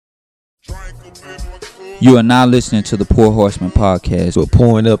You are now listening to the Poor Horseman podcast. But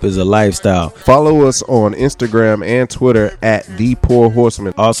pouring up is a lifestyle. Follow us on Instagram and Twitter at The Poor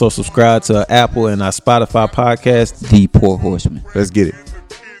Horseman. Also subscribe to our Apple and our Spotify podcast. The Poor Horseman. Let's get it.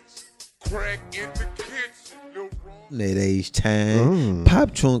 Late age time,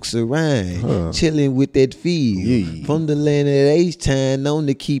 pop trunks around, chilling with that feel. Yeah. From the land of H-Time, known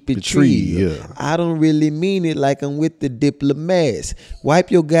to keep it tree, yeah. I don't really mean it like I'm with the diplomats.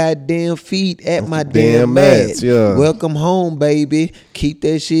 Wipe your goddamn feet at my damn mats. Yeah. Welcome home, baby. Keep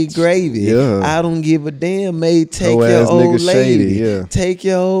that shit gravy. Yeah. I don't give a damn, mate. Take Whole your ass old nigga lady. shady, yeah. Take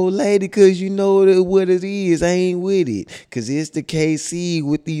your old lady, cause you know what it is. I ain't with it. Cause it's the KC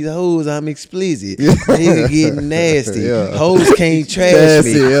with these hoes, I'm explicit. Nigga getting nasty. Yeah. Hoes can't trash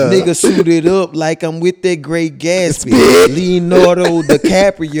Nasty, me. yeah. Nigga suited up like I'm with that Great Gatsby. Leonardo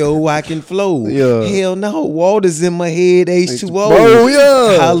DiCaprio, I can flow. Yeah. Hell no, water's in my head, H2O. Oh,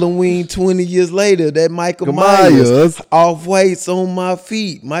 yeah. Halloween 20 years later, that Michael Myers. Myers. Off whites on my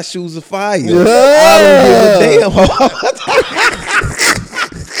feet, my shoes are fire. Yeah. I don't give a damn.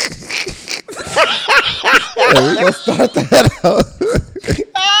 Hey, we gonna start that out.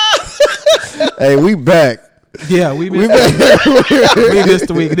 Hey, we back. Yeah, we missed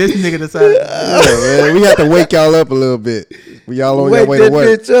the week. This nigga decided. Yeah, man, we had to wake y'all up a little bit. We y'all on your way to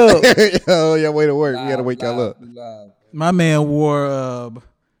work. Y'all on your way to work. We gotta wake y'all up. My man wore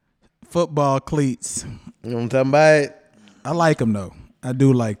football cleats. You know what I'm talking about? I like them though. I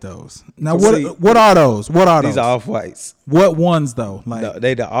do like those. Now, See, what are those? What are those? These are off-whites. What ones though? Like No,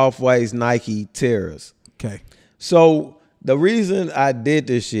 they the off-whites Nike Terras. okay, So the reason I did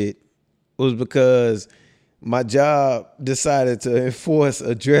this shit was because my job decided to enforce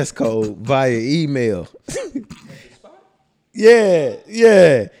a dress code via email. Yeah.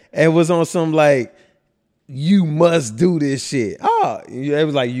 And it was on some like, you must do this shit. It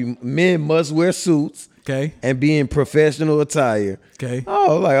was like men must wear suits okay, and be in professional attire. okay.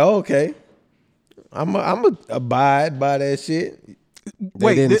 Oh, like okay. I'm a abide by that shit.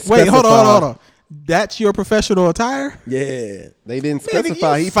 Wait, didn't hold specify. on. That's your professional attire? Yeah. They didn't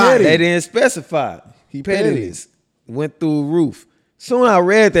specify. He They petty. didn't specify. He petty. Pettiness went through the roof. Soon I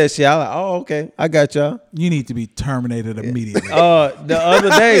read that shit, I was like, oh, okay, I got y'all. You need to be terminated immediately. The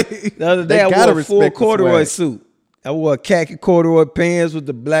other day I gotta wore a full respect the corduroy swag. suit. I wore khaki corduroy pants with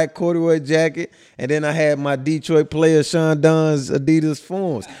the black corduroy jacket, and then I had my Detroit player Sean Dunn's Adidas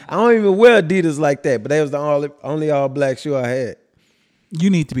forms. I don't even wear Adidas like that, but that was the only all black shoe I had. You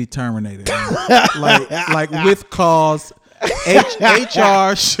need to be terminated. Man. like with cause.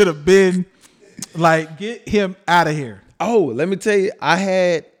 HR should have been like, get him out of here. Oh, let me tell you,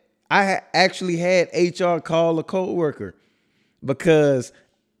 I actually had HR call a coworker because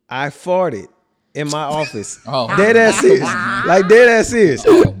I farted in my office. Dead ass serious. Like dead ass serious.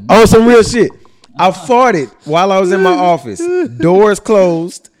 On some real shit. I farted while I was in my office. Doors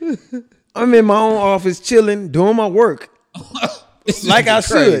closed. I'm in my own office chilling, doing my work. Like I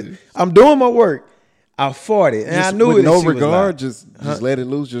should. I'm doing my work. I farted, and I knew with it. no she was regard, like, just let it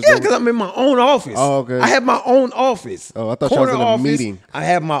loose. Just yeah, because I'm in my own office. Oh, okay. I have my own office. Oh, I thought y'all was in a office. meeting. I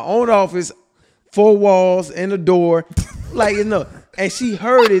have my own office, 4 walls and a door, like you know. And she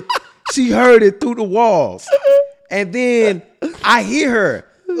heard it. She heard it through the walls, and then I hear her.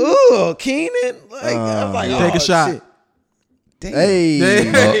 Ugh, Keenan. Like, I'm like, Take a shot. Shit. Damn. hey,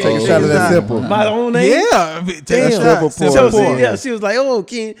 Hey. take a shot of that simple. My own name. Yeah, take a Damn. shot. Simple So pour. she was like, "Oh,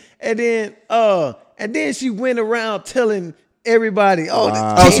 Ken," and then she went around telling everybody, "Oh,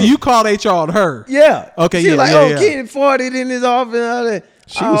 Oh, so you called HR on her? yeah, Okay, She was yeah, like, yeah, "Oh, yeah. Ken farted in his office." And all that.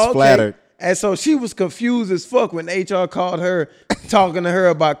 She was okay. flattered. And so she was confused as fuck when HR called her, talking to her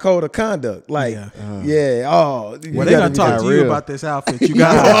about code of conduct. Like, Yeah. oh, you Well, they gotta gonna be talk that to real. you about this outfit you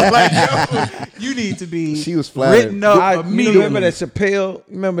got on. Like, yo, you need to be She was flattered. written up You immediately. remember that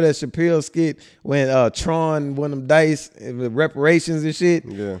Chappelle skit when Tron won them dice with reparations and shit?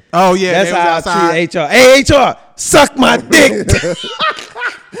 Yeah. Oh yeah, That's they was how outside. I treat HR. Hey, HR, suck my dick.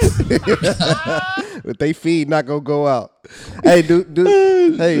 But they feed not gonna go out. Hey,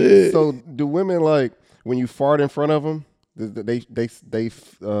 so do women like when you fart in front of them? They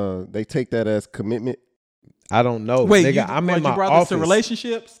take that as commitment? I don't know. Wait, nigga, you, I'm what, in you my brought office. this to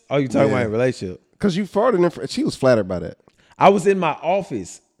relationships? Oh, you talking Yeah. about a relationship? Because you farted in front. She was flattered by that. I was in my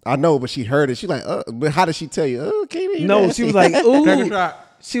office. I know, but she heard it. She like, but how did she tell you? Oh, can't eat No, that. she was like, Take a ooh. shot.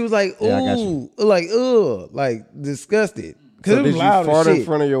 She was like, ooh, Yeah, I got you. like, ugh, like disgusted. Because So it did was you loud fart as in shit.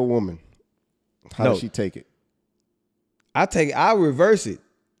 front of your woman? How No. did she take it? I reverse it.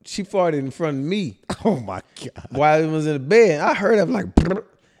 She farted in front of me Oh my god, while it was in the bed. I heard her like, brr.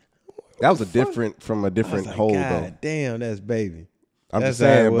 that was a different I was like, hole God though. damn, that's baby. I'm That's just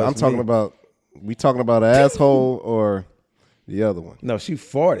saying, how it but was I'm for talking me. about We talking about an asshole or the other one? No, she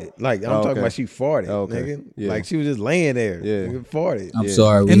farted. Like, I'm talking about she farted, nigga. Yeah. Like, she was just laying there. Yeah. Nigga farted. I'm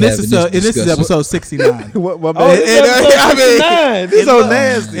sorry. And this is episode 69. What Oh, this is episode 69. This so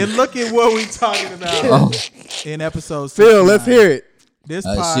nasty. And look at what we talking about in episode 69. Phil, let's hear it. This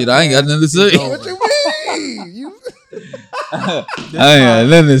shit, I ain't got nothing to say. What you mean? I ain't got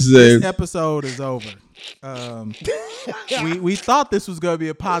nothing to say. This episode is over. We thought this was gonna be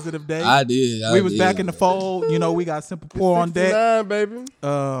a positive day. I did. We was back in the fold. You know, we got Simple Pour on deck. Baby.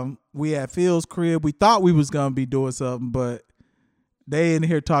 We at Phil's crib. We thought we was gonna be doing something, but they in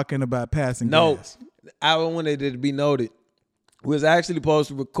here talking about passing gas. I wanted it to be noted. We was actually supposed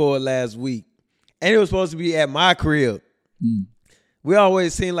to record last week, and it was supposed to be at my crib. We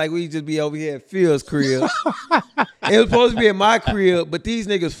always seem like we just be over here at Phil's crib. It was supposed to be at my crib, but these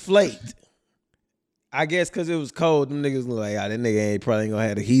niggas flaked. I guess because it was cold, them niggas were like, that nigga probably ain't gonna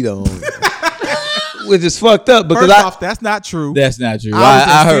have the heat on. Which is fucked up because First off, that's not true. That's not true. I was in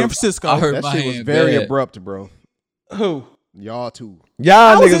San Francisco. I heard That my shit was hand very bad. abrupt, bro. Who? Y'all too. Y'all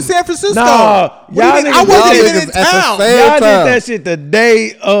I niggas was in San Francisco. Nah, What do you mean? I niggas- wasn't y'all even in niggas at the town. same Y'all time. did that shit the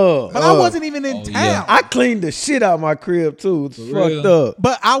day of. But I wasn't even in town. yeah. I cleaned the shit out of my crib too. It's real? fucked up.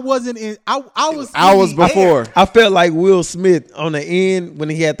 But I wasn't in. I was. Hours in the before. air. I felt like Will Smith on the end when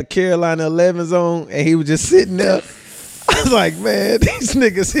he had the Carolina 11s on and he was just sitting there. I was like, man, these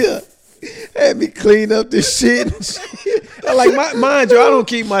niggas here had me clean up this shit. Like, mind you, I don't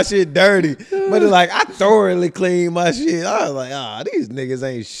keep my shit dirty, but it's like I thoroughly clean my shit. I was like, these niggas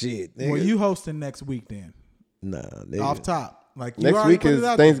ain't shit. Nigga. Well, you hosting next week then? Nah, nigga. Off top, like you Next already week put is it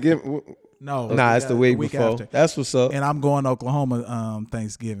out there. Thanksgiving. No, Nah, it's the week before. after. That's what's up. And I'm going to Oklahoma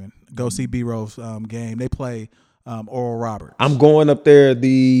Thanksgiving. Go see B-Roll's game. They play Oral Roberts. I'm going up there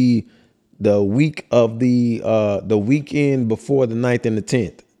the week of the weekend before the 9th and the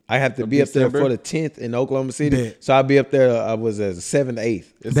 10th. I have to be up there for the 10th in Oklahoma City. Bet. So I'll be up there. I was as 7th,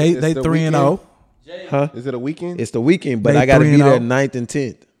 8th. They 3-0. Huh? Is it a weekend? It's the weekend, but They I got to be there 3-0. 9th and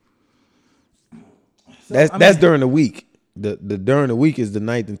 10th. That's during the week. The during the week is the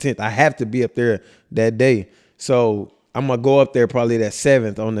 9th and 10th. I have to be up there that day. So I'm gonna go up there probably that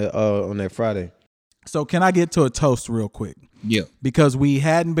 7th on that Friday. So can I get to a toast real quick? Yeah. Because we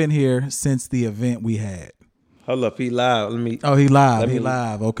hadn't been here since the event we had. Hold up, he live. Let me. Oh, he live. me- He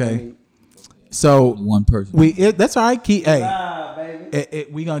live. Okay. So One person. that's all right.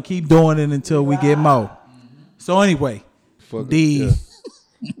 We gonna keep doing it until we get more. So anyway, the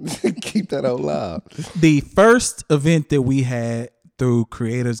Keep that out loud. the first event that we had through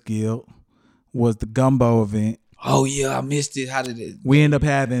Creators Guild was the Gumbo event. Oh yeah, I missed it. How did it? We ended up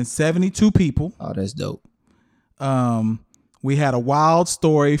having 72 people. Oh, that's dope. We had a wild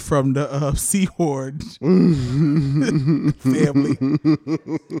story from the Seahorn family.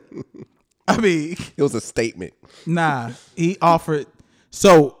 I mean, It was a statement. nah, he offered.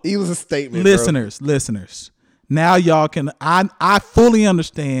 So He was a statement. listeners, now y'all can. I fully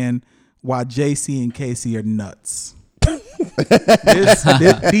understand why JC and Casey are nuts.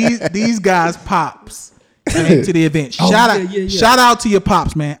 These guys pops came to the event. Shout out to your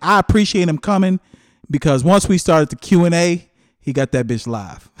pops, man. I appreciate him coming because once we started the Q&A, he got that bitch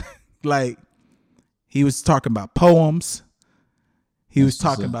live. Like he was talking about poems. He was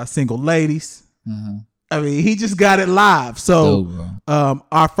talking about single ladies. I mean, he just got it live. So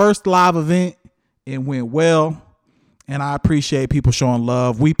our first live event, it went well. And I appreciate people showing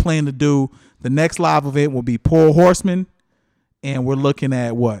love. We plan to do the next live event will be Poor Horseman. And we're looking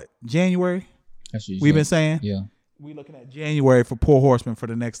at what? January? We've been saying? Yeah. We're looking at January for Poor Horseman for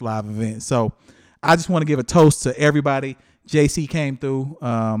the next live event. So I just want to give a toast to everybody. JC came through,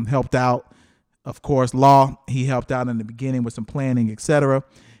 helped out. Of course, Law, he helped out in the beginning with some planning, etc.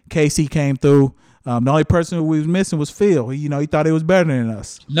 KC came through. The only person who we was missing was Phil. He thought he was better than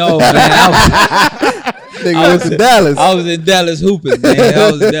us. No, man. Nigga was in Dallas. I was in Dallas hooping, man.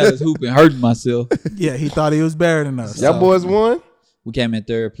 I was in Dallas hooping, hurting myself. Yeah, he thought he was better than us. Y'all boys won? We came in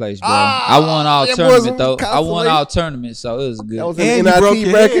third place, bro. I won all y'all tournament boys though. I won consolation. all tournaments, so it was good. That was And an you broke NIT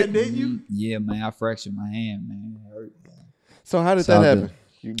your record. hand, didn't you? Yeah, man. I fractured my hand, man. It hurt. So how did It's that all happen? good.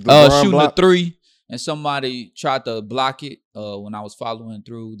 You LeBron Shooting block? a 3, and somebody tried to block it. When I was following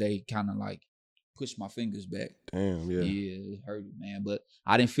through, they kind of like pushed my fingers back. Damn, yeah. Yeah, it hurt, man. But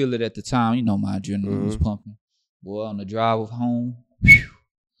I didn't feel it at the time. You know, my adrenaline was pumping. Boy, on the drive home,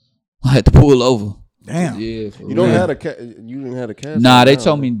 I had to pull over. Damn. Yeah, for You don't real. have you didn't have a cast. Nah, they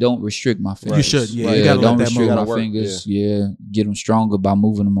told me don't restrict my fingers. You should, yeah. Right. You gotta don't let that restrict move. my Gotta work, fingers. Yeah, get them stronger by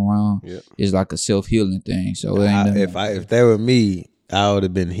moving them around. Yeah. It's like a self-healing thing. So it ain't nothing. If that were me, I would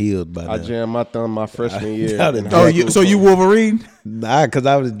have been healed by I now. jammed my thumb my freshman year. Oh, you Wolverine? Nah, because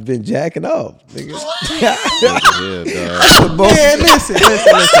I would have been jacking off. Nigga. Man, listen.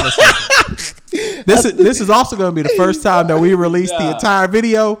 This is also going to be the first time that we release the entire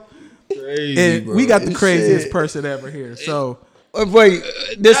video. Crazy, and we got the craziest person ever here. So, wait,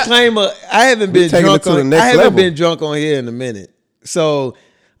 disclaimer: I haven't been drunk on. I haven't been drunk on here in a minute, so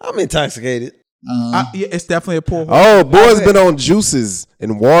I'm intoxicated. Yeah, it's definitely a poor. Oh, boy's been on juices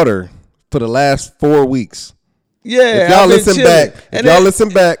and water for the last 4 weeks. Yeah, if y'all listen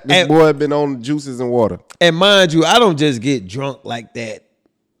back, this boy been on juices and water. And mind you, I don't just get drunk like that,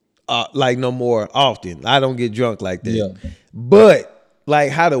 like no more often. I don't get drunk like that. Yeah. But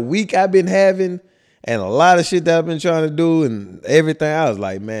like how the week I've been having and a lot of shit that I've been trying to do and everything, I was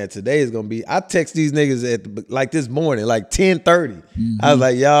like, man, today is gonna be. I text these niggas at like this morning, like 10:30. Mm-hmm. I was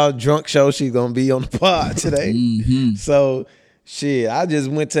like, y'all drunk show. She's gonna be on the pod today. Mm-hmm. So shit, I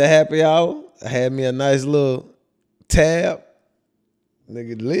just went to a happy hour. I had me a nice little tab.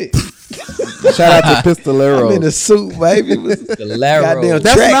 Nigga lit. Shout out to Pistolero. I'm in a suit, baby. Pistolero.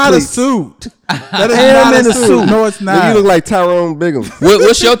 That's not a suit. That is not a suit. No, it's not. You look like Tyrone Bigham.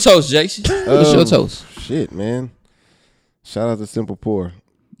 What's your toast, Jason? What's your toast? Shit, man. Shout out to Simple Pour.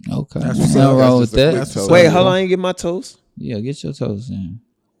 Okay. That's nothing wrong with that. Wait, hold on. I ain't get my toast? Yeah, get your toast in.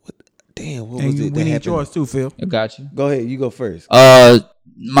 Damn, what was it? We need yours too, Phil. I got you. Go ahead. You go first.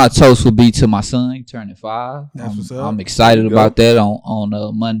 My toast will be to my son. He turning 5. I'm excited about that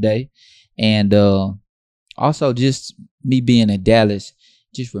on Monday. And also just me being in Dallas,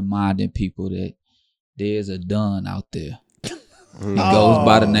 just reminding people that there's a Don out there. He goes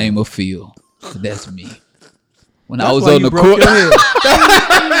by the name of Phil. That's me. When I was on the court,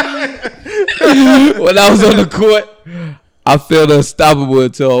 when I was on the court, I felt unstoppable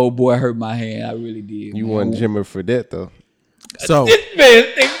until old boy hurt my hand. I really did. You won Jimmy Fredette though. So Jimmy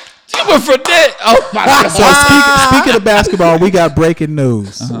Fredette. Oh my God. So speaking of basketball, we got breaking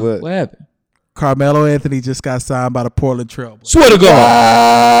news. What happened? Carmelo Anthony just got signed by the Portland Trailblazers. Swear to God.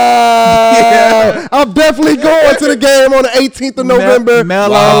 Yeah. I'm definitely going to the game on the 18th of November.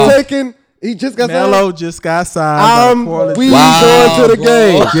 He just got Melo just got signed. Going to the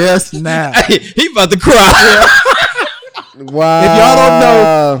game just now. He about to cry. Wow. If y'all don't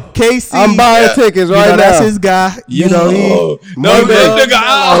know, KC, I'm buying tickets right now. That's his guy. You know,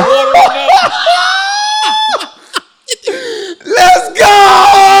 Let's go.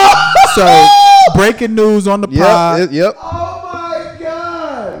 So, breaking news on the pod. Yep. Oh my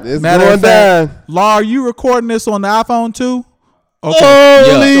God. It's going down. Law, are you recording this on the iPhone too? Okay.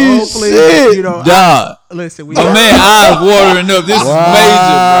 Holy shit. You know, listen, my man eyes watering up. This is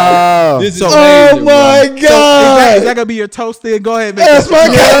major, bro. This is major, oh my God. So is that gonna be your toast then? Go ahead, that's my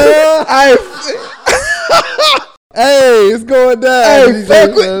guy. Hey, it's going down. Hey,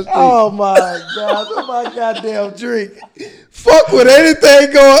 fuck with, oh my God. Oh my goddamn drink. Fuck with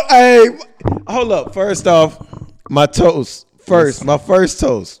anything going. Hey, hold up. First off, my toast. My first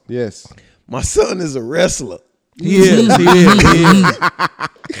toast. Yes. My son is a wrestler. He is.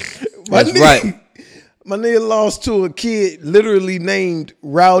 That's right. My nigga lost to a kid literally named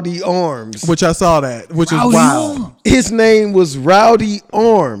Rowdy Arms. Which I saw that, which is wild. His name was Rowdy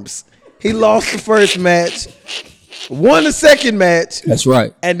Arms. He lost the first match, won the second match. That's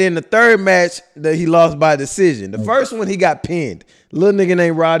right. And then the third match that he lost by decision. The first one he got pinned. Little nigga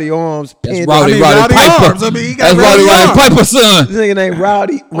named Rowdy Arms. That's Rowdy Piper. Arms. He got Rowdy Piper son. This nigga named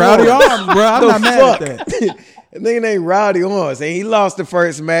Rowdy Arms, bro. I'm not mad at that. A nigga named Rowdy Arms, and he lost the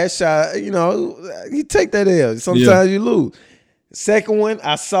first match. You know, he take that L. Sometimes you lose. Second one,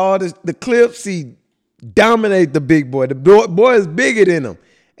 I saw the clips. He dominated the big boy. The boy is bigger than him,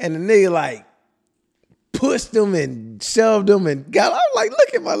 and the nigga like pushed him and shoved him and got. I was like,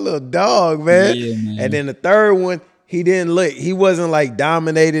 look at my little dog, man. Yeah, man. And then the third one, he didn't look. He wasn't like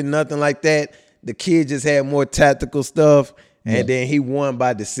dominated, nothing like that. The kid just had more tactical stuff. And then he won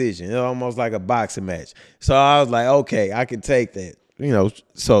by decision. It was almost like a boxing match. So I was like, okay, I can take that. You know,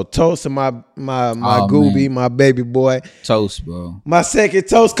 so toast to my Gooby, my baby boy. Toast, bro. My second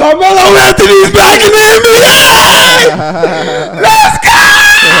toast, Carmelo Anthony's back in the NBA. Let's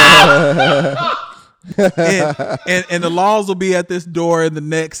go. and the laws will be at this door in the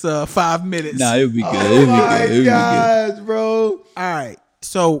next 5 minutes. Nah, it'll be good. Oh my gosh, bro. All right.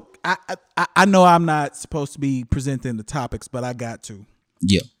 So I know I'm not supposed to be presenting the topics, but I got to.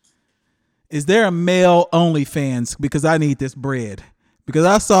 Yeah. Is there a male OnlyFans? Because I need this bread. Because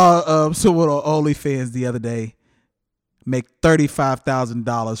I saw someone on OnlyFans the other day make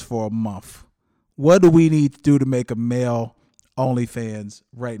 $35,000 for a month. What do we need to do to make a male OnlyFans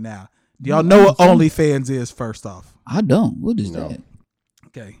right now? Do y'all know what OnlyFans is, first off? I don't. What is that?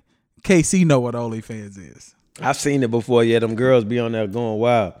 Okay. KC know what OnlyFans is. I've seen it before. Yeah, them girls be on there going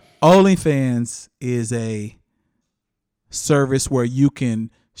wild. OnlyFans is a service where you can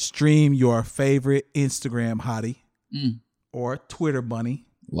stream your favorite Instagram hottie or Twitter bunny.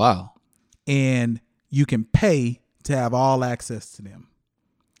 Wow. And you can pay to have all access to them.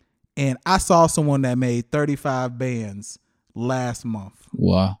 And I saw someone that made 35 bands last month.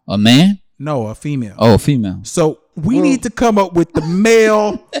 Wow. A man? No, a female. Oh, a female. So we need to come up with the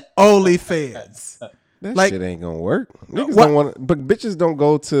male OnlyFans. That shit ain't gonna work. Niggas don't want, but bitches don't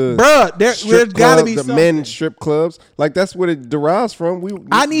go to bruh. There's gotta be the something. men strip clubs. Like that's what it derives from.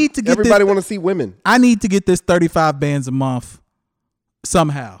 I need to get everybody want to see women. I need to get this 35 bands a month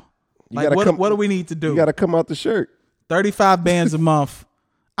somehow. Like what do we need to do? You got to come out the shirt. 35 bands a month.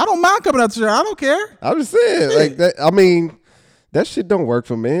 I don't mind coming out the shirt. I don't care. I'm just saying, like that. I mean, that shit don't work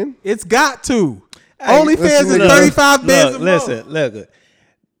for men. It's got to. OnlyFans is 35 bands a month. Look.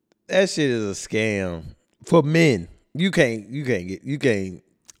 That shit is a scam for men. You can't.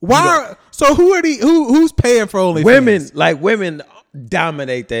 Why? So who's paying for OnlyFans? Women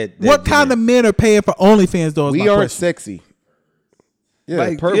dominate that. What kind of men are paying for OnlyFans though? We aren't sexy.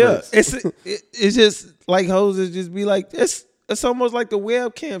 Yeah, perverts. Yeah, it's just like hoes just be like it's almost like the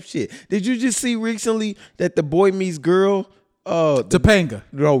webcam shit. Did you just see recently that the Boy Meets Girl? Topanga.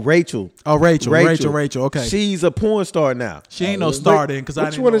 No, Rachel. Oh, Rachel. Okay. She's a porn star now. She ain't no star then because I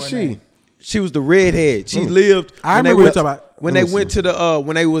didn't know her name. She was the redhead. She lived. I remember what you're talking about. When they went to the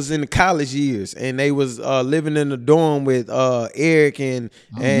when they was in the college years and they was living in the dorm with Eric and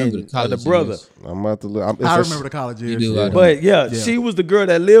the brother. I'm about to look. I remember the college years. But yeah, she was the girl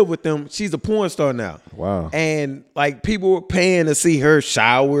that lived with them. She's a porn star now. Wow. And like people were paying to see her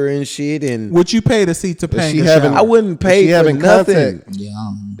shower and shit. And would you pay to see Topanga shower? I wouldn't pay for nothing.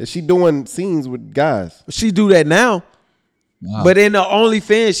 Yeah. Is she doing scenes with guys? She do that now. Wow. But in the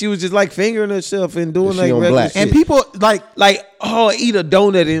OnlyFans, she was just like fingering herself and doing like regular shit. And people like eat a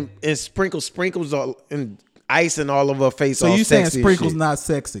donut and sprinkles and icing all over her face. So you saying sprinkles not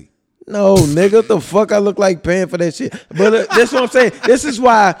sexy? No, nigga, what the fuck I look like paying for that shit? But that's what I'm saying. This is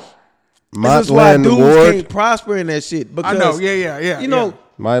why dudes can't prosper in that shit. Because I know, yeah. You know,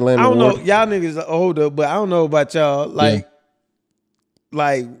 I don't know, y'all niggas are older, but I don't know about y'all.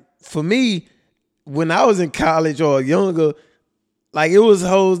 Like for me, when I was in college or younger. Like it was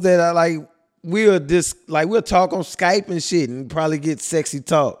hoes that I like. We'll talk on Skype and shit and probably get sexy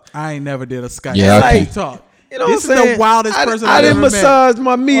talk. I ain't never did a Skype talk. You know this what I'm saying? Is the wildest person I didn't massage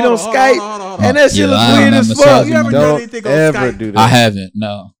my meat on Skype, and that shit look weird as fuck. You ever done anything on Skype? Do that. I haven't.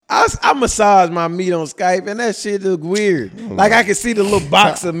 No. I massage my meat on Skype, and that shit look weird. Like I can see the little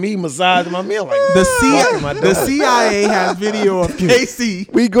box of me massaging my meat. I'm like, the CIA has video of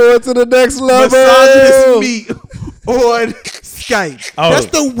KC. We going to the next level. Massaging his meat on Skype. That's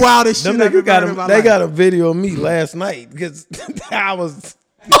the wildest shit I've ever heard in my life. They got a video of me last night because I was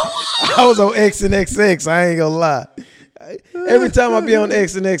on X and XX. I ain't gonna lie. Every time I be on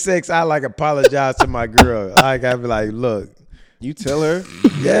X and XX, I like apologize to my girl. Like I be like, look. You tell her?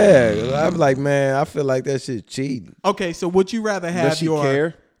 Yeah. I be like, man, I feel like that shit cheating. Okay, so would you rather have Does she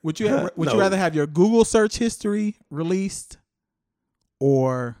care? Would you rather have your Google search history released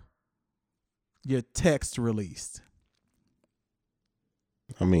or your text released?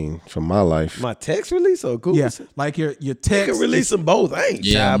 I mean, for my life. My text release or Google? Yeah, like your text. You can release them both. I ain't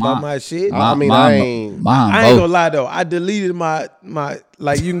shy about my shit. I ain't gonna lie though. I deleted my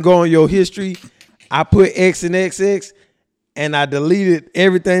like you can go on your history. I put X and XX and I deleted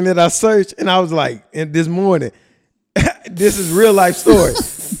everything that I searched. And I was like, and this morning, this is real life story.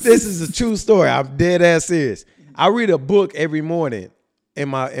 This is a true story. I'm dead ass serious. I read a book every morning in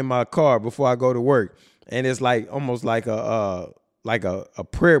my car before I go to work. And it's like almost like a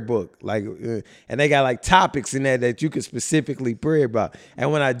prayer book, like, and they got like topics in there that you could specifically pray about.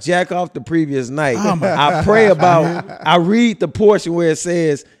 And when I jack off the previous night, I pray about. I read the portion where it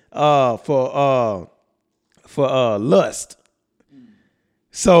says for lust.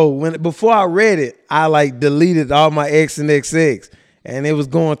 So before I read it, I like deleted all my X and XX, and it was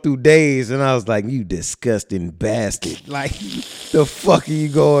going through days, and I was like, "You disgusting bastard! Like, the fuck are you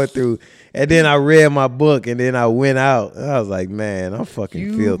going through?" And then I read my book, and then I went out. And I was like, man, I'm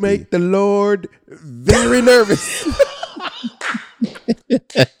fucking filthy. You make the Lord very nervous.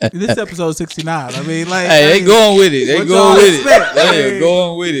 This episode 69. I mean, like, hey, they going with it. They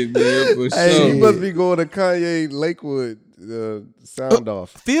going with it, man. For sure. You must be going to Kanye Lakewood sound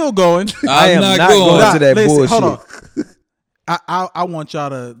off. Phil going. I am not going to that bullshit. Hold on. I want y'all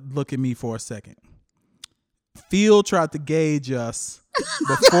to look at me for a second. Phil tried to gauge us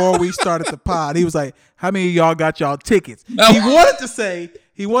before we started the pod. He was like, "How many of y'all got y'all tickets?" He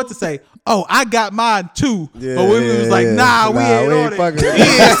wanted to say, "Oh, I got mine too." Yeah, but we was like, "Nah, we ain't on it." fucking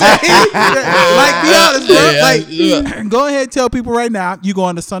Like, be honest, bro. Go ahead and tell people right now you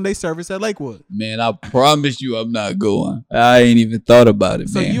going to Sunday service at Lakewood. Man, I promise you I'm not going. I ain't even thought about it,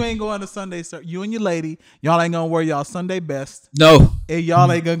 So man. you ain't going to Sunday service. You and your lady, y'all ain't gonna wear y'all Sunday best. No. And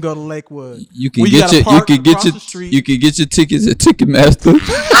y'all ain't gonna go to Lakewood. You can get your tickets at Ticketmaster.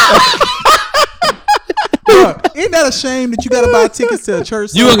 Bro, ain't that a shame that you gotta buy tickets to a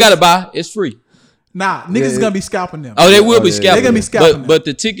church? You don't gotta buy. It's free. Nah, niggas gonna be scalping them. Oh, they will be scalping. They're gonna be scalping but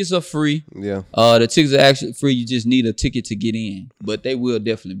the tickets are free. Yeah. The tickets are actually free. You just need a ticket to get in. But they will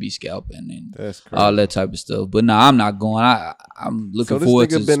definitely be scalping and That's crazy. all that type of stuff. But no, I'm not going. I'm looking forward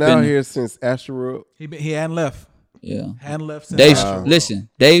to this nigga been spending. out here since Asteroid. He hadn't left. Yeah. Hadn't left since Listen,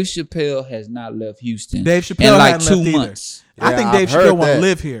 Dave Chappelle has not left Houston. Dave Chappelle in like hadn't 2 left either. months. I think Yeah, Dave I've heard Chappelle want to that.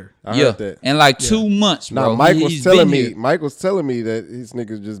 live here. I heard that. In like 2 months, bro. No, Mike He's was telling been me. here. Mike was telling me that his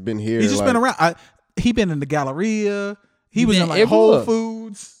niggas just been here. He's just like, been around. He been in the Galleria. He was been in like everywhere. Whole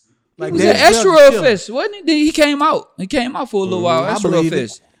Foods. Like He was Dave at Chappelle Asteroid chilling. Fest, wasn't he? He came out. He came out for a little while. I Asteroid believe it.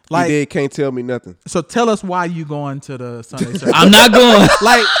 Fest. Like, he did, can't tell me nothing. so tell us why you going to the Sunday service. I'm not going.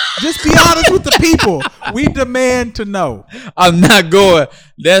 Like, just be honest with the people. We demand to know. I'm not going.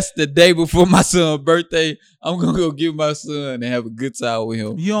 That's the day before my son's birthday. I'm gonna go get my son and have a good time with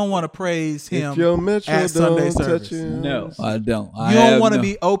him. You don't want to praise him If your Metro at Sunday don't service. touch him. No, I don't. You don't want to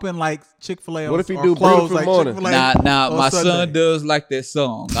be open like Chick-fil-A. What if he or do closed Beautiful like Morning? Chick-fil-A Nah, on my Sunday? son does like that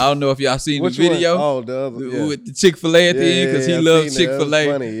song. I don't know if y'all seen Which the video. one? Oh, the other. Yeah. With the Chick-fil-A at the Yeah, end because yeah, he I loves seen that. That was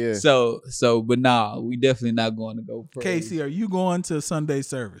Chick-fil-A. funny, yeah. But nah, we definitely not going to go praise. Casey, are you going to Sunday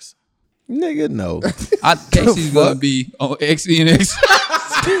service? Nigga, no. Casey's gonna be on XNX.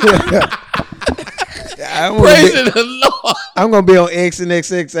 Praising the Lord. I'm gonna be on X and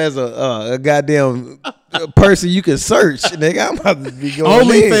XX as a goddamn person you can search, nigga. I'm about to be going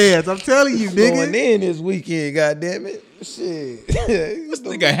Only in. fans. I'm telling you, Going nigga. in this weekend, goddamn it. Shit. This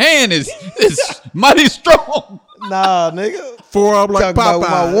nigga hand is mighty strong. Nah, nigga. Four up like Talk about Popeye.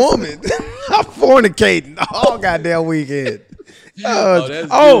 my woman. I'm fornicating all goddamn weekend. Oh, that's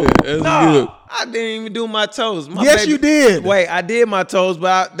good. That's good. I didn't even do my toes. My Yes, you did. Wait, I did my toes,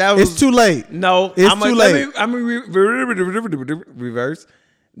 but that was It's too late. No, It's too late. I'm reverse.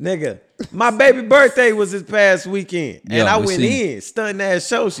 Nigga, my baby birthday was this past weekend, and Yeah, I we went seen in, stunting ass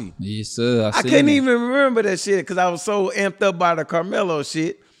Shoshi. Yes, sir. I couldn't even remember that shit because I was so amped up by the Carmelo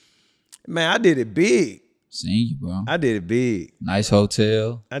shit. Man, I did it big. Seen you, bro. I did it big. Nice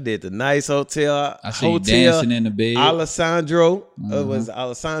hotel. I did the nice hotel. I see you dancing in the bed. Alessandro. Was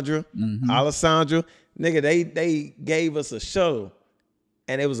Alessandra? Alessandra. Nigga, they gave us a shuttle,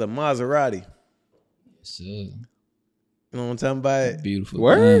 and it was a Maserati. Yes, sir. You know what I'm talking about? Beautiful.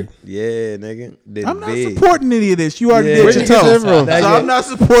 Word? Yeah, nigga. Did I'm it not big. supporting any of this. You already Yeah. did Where'd your you get toes. that from? So I'm not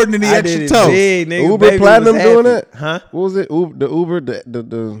supporting any I extra did it toes. big, nigga. Uber Baby Platinum was doing happy. that? Huh? What was it? Uber,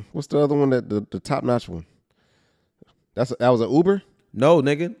 the what's the other one the top notch one? That was an Uber? No,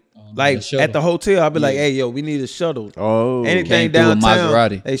 nigga. the Like shuttle. at the hotel, I'll be like, "Hey, yo, we need a shuttle. Oh. Anything Came through a downtown,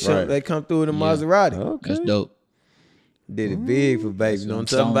 Maserati. Right. they come through in a Maserati. Okay. That's dope. Did it big for baby. You know what I'm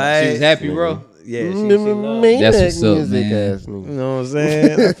So, talking about? she was happy, bro. Yeah, she loved. That's what's up, music man. ass nigga. You know what I'm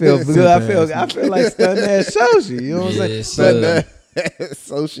saying? I feel good. I feel like stunning ass Shoshi. You know what I'm saying? Yes, sir.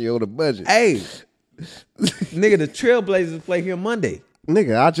 Socio the budget. Hey, nigga, the Trailblazers play here Monday.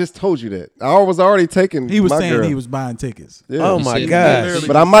 Nigga, I just told you that. I was already taking. He was my saying girl. he was buying tickets. Yeah. Oh He my said gosh. that.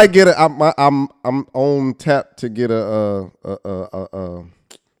 But I might get a. I'm on tap to get a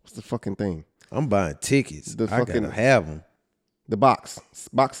what's the fucking thing? I'm buying tickets. The I fucking- gotta have them. The box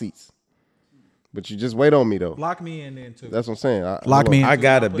seats. But you just wait on me though. Lock me in then too. That's what I'm saying. Lock me in. I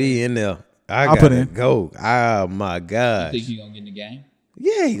gotta be in there. I'll put gotta in. go. Oh my gosh. Think you gonna get in the game?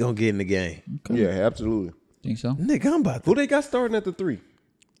 Yeah, he gonna get in the game. Yeah, absolutely. Think so? Nigga, I'm about Who to they got starting at the 3?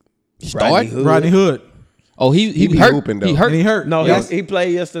 Start? Rodney Hood. Oh, he be hurt. hooping, though. He hurt. And he hurt. No, Yes. he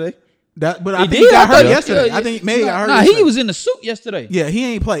played yesterday. But I He think did? he got I hurt thought- yesterday. yeah, I think May got hurt. Nah, yesterday. he was in the suit yesterday. Yeah, he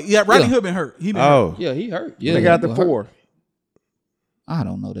ain't played. Yeah, Rodney Yeah. Hood been hurt. He been Oh, hurt. Yeah, he hurt. Yeah, They got he the was hurt. 4. I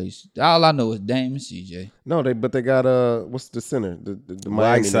don't know. All I know is Dame and CJ. No, they got what's the center? The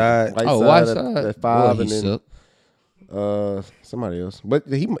Miami Whiteside. nigga. Whiteside. at 5 Boy, and he then suck. somebody else. But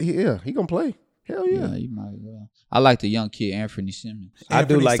he gonna play. Hell yeah. Yeah, he might. I like the young kid Anthony Simmons. I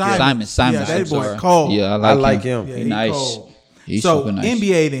do Anthony like him. Simon. Yeah, that I'm boy sorry. cold. Yeah, I like him. Yeah, He he nice. cold. He's So super nice.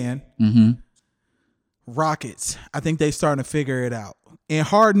 NBA then Mm-hmm. Rockets. I think they starting to figure it out. And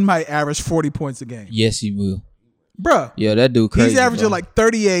Harden might average 40 points a game. Yes, he will. Bruh. Yeah, that dude crazy. He's averaging bro. like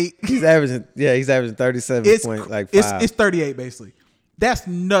 38. He's averaging 37 It's points, like it's 5. it's 38 basically. That's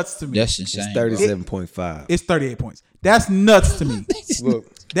nuts to me. That's insane. It's 37.5. It's 38 points. That's nuts to me. Look,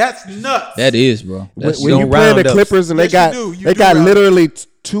 That's nuts. That is, bro. when you play the Clippers and they got literally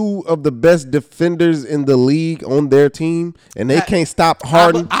two of the best defenders in the league on their team, and they can't stop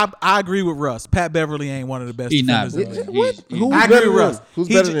Harden. I agree with Russ. Pat Beverly ain't one of the best defenders in the league. Who's I agree better with than Russ. him? Who's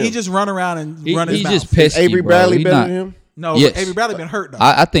better than him? He just run around and run his He mouth. just pesky, Avery bro. Bradley He better not- than him? No, Yes. Avery Bradley been hurt though.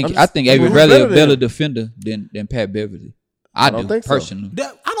 I think Avery Who's Bradley better a than better him? defender than Pat Beverly. I don't do think so. personally.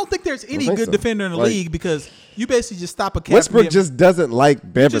 I don't think there's any think good so. defender in the Like- league because you basically just stop a cat. Westbrook just doesn't like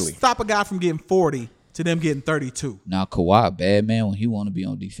Beverly. just stop a guy from getting 40 to them getting 32. Now Kawhi, bad man when he want to be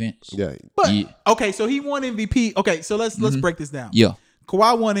on defense. Yeah. But Yeah. okay, so he won MVP. Okay, so let's break this down. Yeah,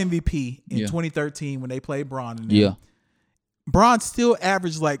 Kawhi won MVP in Yeah. 2013 when they played Bron. And them. yeah. Bron still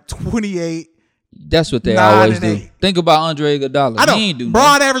averaged like 28. That's what they 9 always and do. 8. Think about Andre Iguodala. I He ain't do know.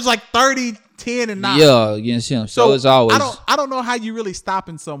 nothing. Bron averaged like 30, 10, and 9. Yeah, against him. So it's always I don't know how you really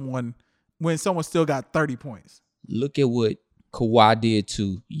stopping someone when someone still got 30 points. look at what Kawhi did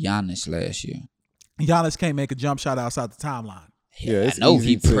to Giannis last year. Giannis can't make a jump shot outside the timeline. Yeah, it's I know easy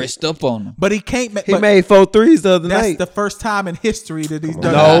he to- pressed up on him. But he can't make He made 4 threes the other That's night. the first time in history that he's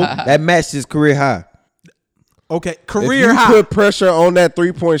done No, that. that matched his career high. Okay, If career you high. put pressure on that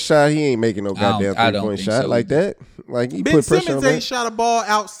 3-point shot, he ain't making no I goddamn don't 3-point think shot so like either. that. Like he Ben put pressure Simmons on ain't that. shot a ball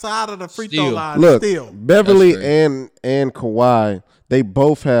outside of the free throw Still. line. Look, Still. Beverly That's and Kawhi, they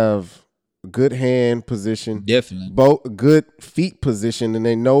both have good hand position, Definitely. both good feet position, and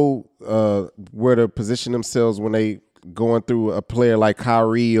they know where to position themselves when they going through a player like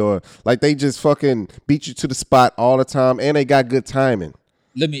Kyrie or like they just fucking beat you to the spot all the time, and they got good timing.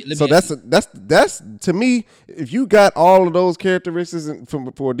 Let me. So that's to me. If you got all of those characteristics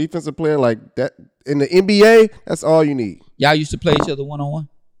for a defensive player like that in the NBA, that's all you need. Y'all used to play each other 1-on-1.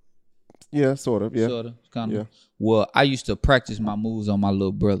 Yeah, sort of. Yeah, Sort of, kind of. Yeah. Well, I used to practice my moves on my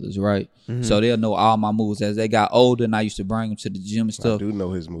little brothers, right? Mm-hmm. So they'll know all my moves as they got older, and I used to bring them to the gym and I stuff. do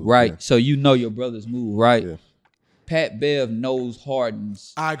know his move. Right. Yeah. So you know your brother's move, right? Yeah. Pat Bev knows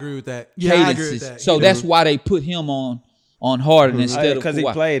Harden's I agree with that. Yeah, I agree with cadences. that. So that's why they put him on Harden instead of Because he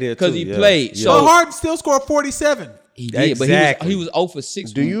Kawhi. played here, Because too, he yeah. played. Yeah. So So Harden still scored 47. he did, but Exactly. he was 0 for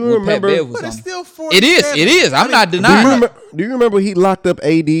 6 Do when, you when remember- Pat Bev was But on it's him. still 47. It is. I'm not denying that. Do you remember he locked up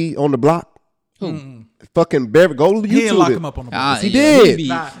AD on the block? Who? Fucking Beverly. Go to YouTube. He didn't lock it. him up on the Ah, ball. He yeah, did. be-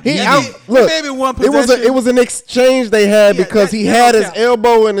 Nah, He, he I- did. look, Maybe one it possession. was an exchange they had Yeah, because he that had don't his count.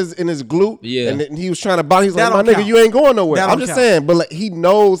 elbow in his glute, Yeah. and then he was trying to body. He's like, That "My don't nigga, count. you ain't going nowhere." That I'm don't just count. saying, but like, he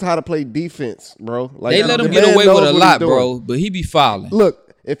knows how to play defense, bro. Like They let the him get man away knows with a what he's lot, doing. bro, but he be fouling.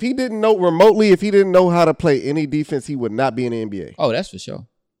 Look, if he didn't know how to play any defense, he would not be in the NBA. Oh, that's for sure.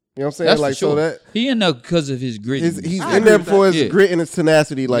 You know what I'm saying? That's Like for sure. so that He in there because of his grit. he's I in agree there with for that. his Yeah. grit and his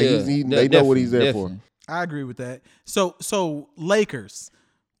tenacity. Like Yeah, they know what he's there definitely. I agree with that. So Lakers,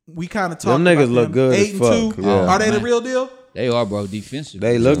 we kind of talked Them about niggas look them. good as 8-2. fuck. Yeah. Are they the Man. real deal? They are, bro, defensive.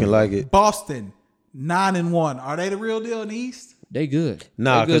 They looking like it. Boston 9-1. Are they the real deal in the East? They good.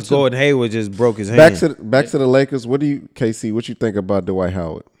 Nah, They good because too. Gordon Hayward just broke his hand. back to the Lakers. What do you, KC? What you think about Dwight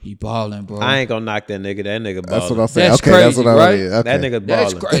Howard? He balling, bro. I ain't gonna knock that nigga. That nigga balling. That's what I'm saying. That's okay, that's crazy, what I right? mean. Okay. That nigga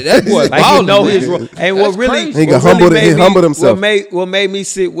That's balling. crazy. That boy Like balling. he know man. his role. And That's crazy. He got humbled- he humbled himself. What made me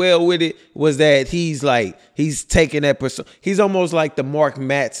sit well with it was that he's taking that person. He's almost like the Mark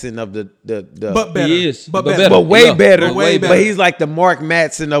Matson of the But better. He is. But But better. but way Yeah, better. but way better. But he's like the Mark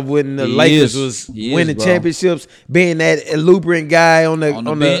Matson of when the He Lakers is. was He is, winning bro. championships, being that elubrant guy on the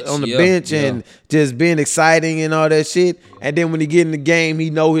bench, bench yeah. and just being exciting and all that shit. And then when he get in the game, he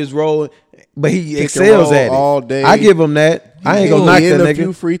know his role, but he and excels roll at it all day. I give him that. I ain't gonna knock He that in a nigga.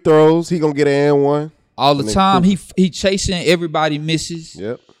 few free throws. He gonna get an and one. All the And then time. cool. He chasing everybody misses.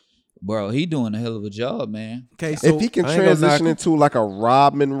 Yep. Bro, he doing a hell of a job, man. Okay, so If he can I ain't gonna knock transition him. into like a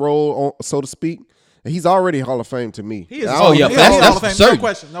Rodman role, so to speak, he's already Hall of Fame to me. he is. I don't- yeah, he is that's- Hall of that's Fame. certain. No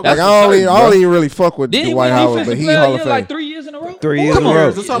question. No Like question. I certain, don't even really fuck with Didn't he Dwight win Howard, Defensive but he Player of Hall the of Year Fame. like 3 years in a row? 3 Four years in a row.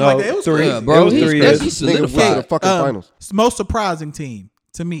 years or something like that. It was three. three. Yeah, bro, It was he's- 3 that's- years. he's Nigga went to the solidified. fucking finals. Most surprising team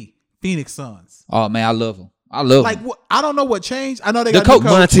to me, Phoenix Suns. Oh man, I love him. I love Like him. what, I don't know what changed. I know they The got coach, new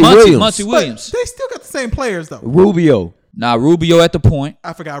coach. Monty Williams. Monty But Williams. they still got the same players though. Rubio. Nah, Rubio at the point.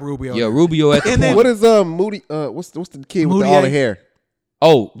 I forgot Rubio. Yeah, Rubio at the And point. then- What is Moody? What's the kid with Moutier? all the hair?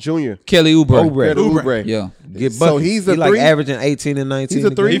 Oh, Junior. Kelly Oubre. Oubre. Oubre. Oubre. Yeah. Get So buckets. he's a he like three? averaging 18 and 19. He's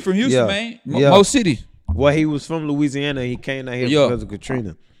a three? He from Houston, Yeah. man. Yeah. Mo City. Well, he was from Louisiana. He came out here Yeah. because of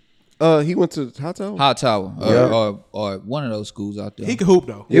Katrina. He went to Hot Tower. Hot Tower. Yeah. Or one of those schools out there. He could hoop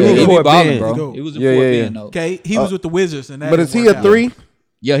though. He yeah, was he be Fort balling, Bend. bro. He go. It was in Yeah, Fort yeah, Bend, though. Okay, he was with the Wizards and that. But didn't is he work a out. three?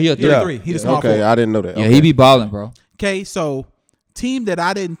 Yeah, he a three. Yeah. Three. He the small Okay, forward. I didn't know that. Yeah, Okay. he be balling, bro. Okay, so team that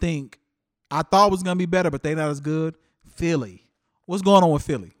I didn't think I thought was gonna be better, but they not as good. Philly. What's going on with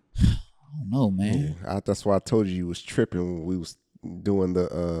Philly? I don't know, man. Yeah, that's why I told you was tripping when we was doing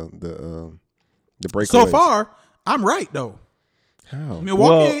the breakaways. So far, I'm right though. How?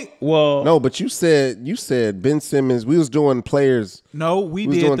 Milwaukee. Well, no, but you said Ben Simmons. We was doing players. No, we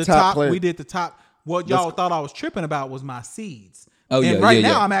did the top. We did the top. What y'all thought I was tripping about was my seeds. Oh, and right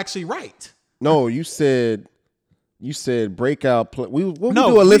now I'm actually right. No, you said breakout. We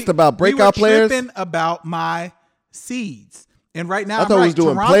do a list about breakout players. We were tripping about my seeds, and right now I thought I'm we right. was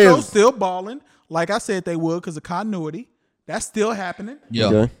doing Toronto's players. still balling, like I said they would because of continuity. That's still happening. Yeah.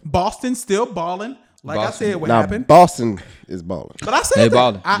 Okay. Boston's still balling, like I said would Now happen. Boston is balling. But I said They that.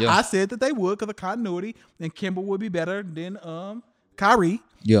 balling, yeah. I said that they would because of continuity, and Kimber would be better than Kyrie.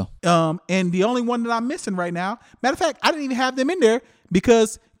 Yeah. And the only one that I'm missing right now, matter of fact, I didn't even have them in there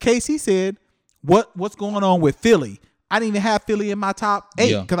because Casey said, what's going on with Philly? I didn't even have Philly in my top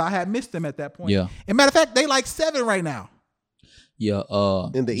 8 because I had missed them at that point. Yeah. And matter of fact, they like 7 right now. Yeah.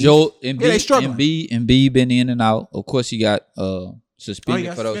 In the Joe East. they struggling. Embiid been in and out. Of course, he got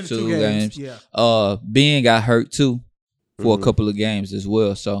suspended for those 2 games. Yeah. Ben got hurt too for a couple of games as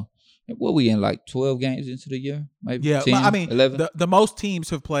well. So what we in, like 12 games into the year? Maybe 10, I mean 11? the most teams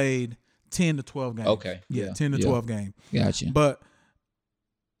have played 10 to 12 games. Okay. Yeah, 10 to 12 games. Gotcha. But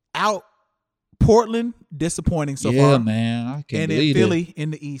out Portland, disappointing so far. Yeah, man. I can't And believe then Philly it.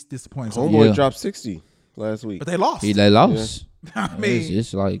 in the East, disappointing so far. Homeboy Yeah. dropped 60 last week. But they lost. They lost. I mean,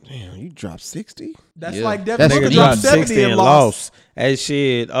 It's like Damn, you dropped 60? that's Yeah. like Devin That's Booker me. dropped dropped 70 and lost. Hey,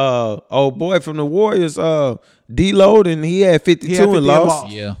 shit. Old boy from the Warriors, D-Load, and he had 52 He had 50 and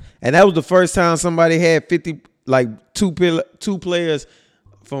lost. yeah. And that was the first time somebody had 50, like two players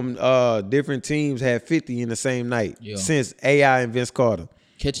from different teams had 50 in the same night since AI and Vince Carter.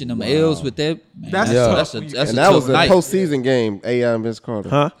 Catching them L's with that. Man, That's that's tough. a And that was a night. postseason game, AI and Vince Carter.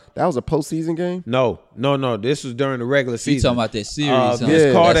 Huh? That was a postseason game? No. This was during the regular You season. talking about that series? huh?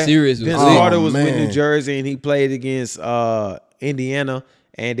 Vince Carter, That series was Vince lit. Carter was with man. New Jersey, and he played against Indiana,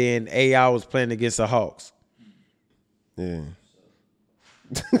 and then AI was playing against the Hawks, Yeah.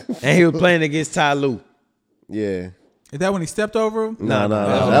 and he was playing against Ty Lue. Yeah. Is that when he stepped over him? No.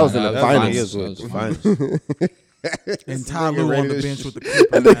 That was in the That finals. was The finals. And Ty Lue on the bench with the That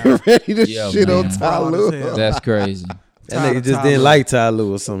Clippers nigga now. ready to Yeah, shit on man. Ty Fraud Lue. as hell. That's crazy. That nigga just didn't like Ty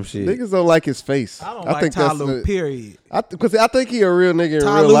Lue or some shit. Niggas don't like his face. I don't like Ty Lue, period. Because I think he a real nigga in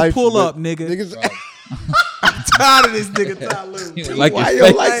Ty real Lue life. pull but up, nigga. Niggas, I'm tired of this nigga Ty Lue. Like Why his you don't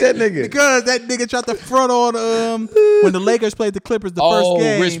face. like that nigga? Because that nigga tried to front on when the Lakers played the Clippers the Oh, first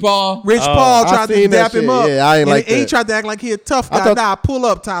game. Rich Paul? Rich Paul I tried to seen that dap him shit. up. Yeah, I ain't and like he that. tried to act like he a tough I guy. thought- Nah, pull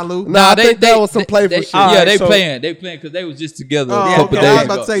up, Ty Lue. Nah, I think that was some playful shit. Yeah, Alright, they so- playing. They playing because they was just together Oh, a couple okay. I days was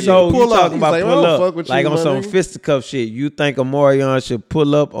about ago. to say, Yeah. So pull you up. talking about He's like, pull "I don't up, fuck with you, like on my some nigga." fisticuff shit. You think Omarion should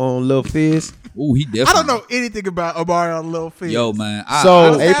pull up on Lil Fizz? Ooh, he definitely. I don't know anything about Omari on Lil Fizz. Yo, man.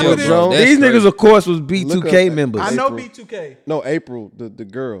 So, I April feel, Jones- that's These niggas, crazy. of course, was Look B2K up- members. I know April. B2K. No, April, the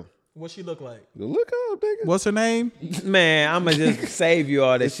girl. What she look like? Look up, nigga. What's her name? Man, I'm going to just save you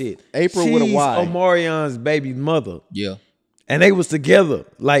all that shit. April She's with a Y. Omarion's baby mother. Yeah. And they was together.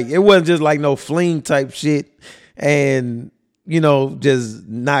 Like, it wasn't just like no fling type shit. And, you know, just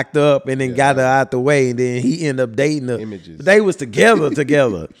knocked up and then got her out the way. And then he ended up dating her. Images. But they was together.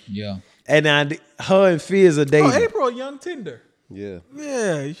 Yeah. And her and Fizz are dating. Oh, April, young Tinder. Yeah.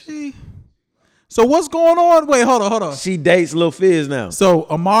 Yeah, she. So what's going on? Wait, hold on. She dates Lil Fizz now. So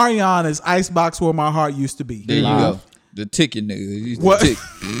Omarion is Icebox where my heart used to be. There you Live. go. The ticket nigga. He used to What? tick.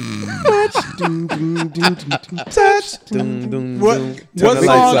 Touch. Dun, dun, What dun. what Turn the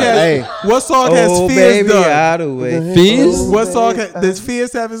song lights out. Hey. has what song has Oh, Fizz baby, done? out of way. Fizz? What song does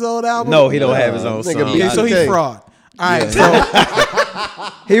Fizz have his own album? No, he don't have his own Nigga, song. Okay, so he's Okay. fraud. All right,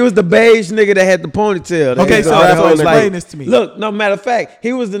 so He was the beige nigga that had the ponytail. That Okay, was so- all that so was explain this to me. Look, no matter of fact,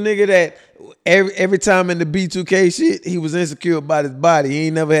 he was the nigga that every time in the B2K shit, he was insecure about his body. He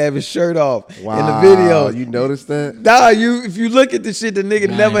ain't never have his shirt off Wow. in the video. You noticed that? Nah, if you look at the shit, the nigga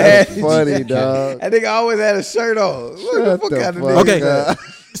never had. That's funny, dog. That nigga always had a shirt on. What the Shut fuck the out of fuck nigga? Okay. up.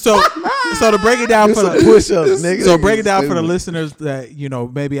 so to break it down Do for some the push-ups, nigga. so break it down for the Stupid. listeners that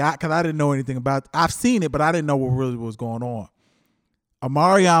maybe because I didn't know anything about. I've seen it, but I didn't know what really was going on.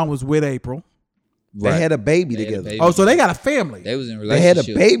 Omarion was with April. They had a baby They had a together. baby. Oh, so they got a family. They was in a They had a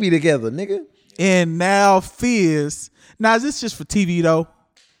relationship. baby together, nigga. And now Fizz. Now is this just for TV though?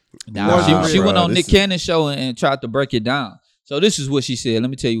 Nah, she went bro, on this Nick is- Cannon's show and tried to break it down. So this is what she said. Let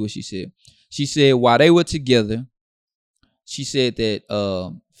me tell you what she said. She said while they were together, she said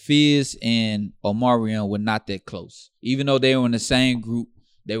that Fizz and Omarion were not that close. Even though they were in the same group,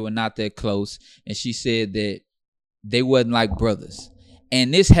 they were not that close. And she said that they wasn't like brothers.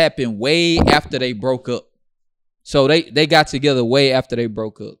 And this happened way after they broke up. So they got together way after they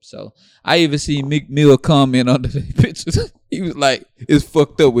broke up. So I even see Meek Mill comment under the pictures. He was like, "It's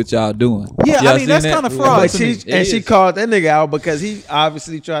fucked up what y'all doing." Yeah, y'all I mean that's kind of fraud. But she called that nigga out because he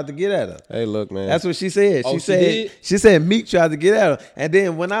obviously tried to get at her. Hey, look, man. That's what she said. Oh, she said Meek tried to get at her, and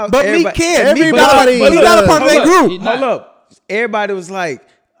then when I Meek can't. Everybody, but he's not a part of that group. Hold up, everybody was like,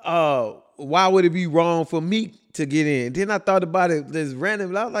 why would it be wrong for Meek to get in? Then I thought about it this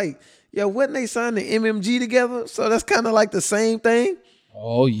random. I was like, yo, wasn't they sign the MMG together? So that's kind of like the same thing.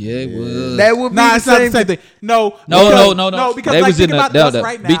 Oh yeah, it was. That would be it's not the same thing. No, Because because they like, was in the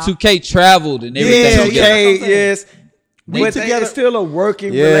right now. B2K traveled and everything. B2K, yes. But it's still a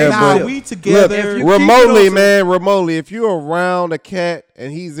working relationship. but we together. Look, remotely, man, remotely. If you're around a cat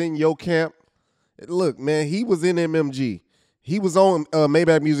and he's in your camp, look, man, he was in MMG. He was on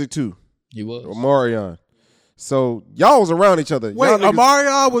Maybach Music too. He was. Omarion. So y'all was around each other. Wait,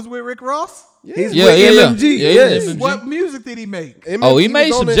 Omarion was with Rick Ross? He's with MMG. Yes. What music did he make? He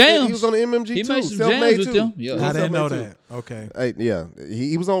made some jams. He was on the MMG he too. Made some Self-made jams with too. them. Yeah. I didn't know that. Okay. Hey, yeah,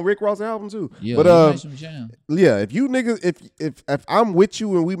 he was on Rick Ross' album too. Yeah, but he made some jams. yeah, if you niggas, if I'm with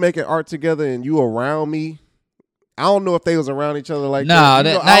you and we making art together and you around me, I don't know if they was around each other like that. Not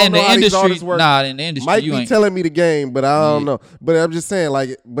in the industry. Nah, in the industry. Might you be ain't telling me the game, but I don't know. But I'm just saying,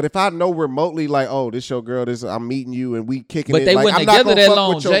 like, but if I know remotely, like, oh, this your girl, I'm meeting you and we kicking but it. They like, wasn't I'm not together gonna that fuck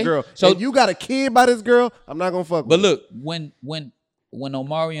long, with your Jay. girl. So if you got a kid by this girl, I'm not gonna fuck. But with look, when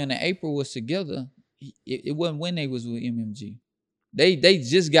Omarion and April was together, it wasn't when they was with MMG. They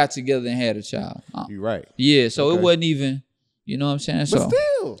just got together and had a child. You right. Yeah, so it wasn't even. You know what I'm saying? But so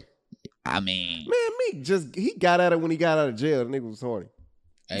still, I mean, man, Meek he got at it when he got out of jail. The nigga was horny.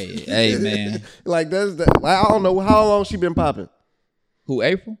 Hey, man. Like I don't know how long she been popping. Who,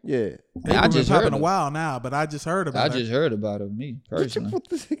 April? Yeah. I just heard popping a while now, but I just heard about I just heard about her, me personally.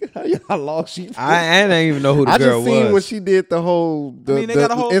 How long she? I didn't even know who the girl was. I just seen when she did the whole they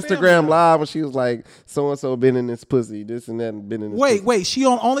got a whole Instagram live when she was like, so and so been in this pussy, this and that, and been in this. Wait, she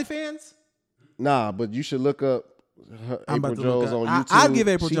on OnlyFans? Nah, but you should look up April Jones on YouTube. I'll give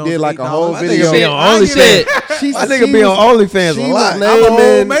April Jones. She did like a whole video. video. I think be on OnlyFans a lot. I'm an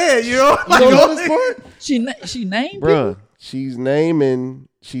old man, you know. You don't know this part? She named Bruh, she's naming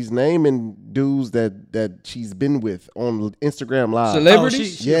dudes that she's been with on Instagram Live.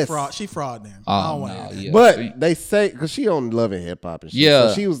 Celebrities? Yes. She fraud then. Yeah. But they say, because she on Love and Hip Hop and shit. Yeah.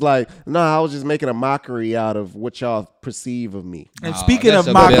 So she was like, I was just making a mockery out of what y'all perceive of me. And speaking of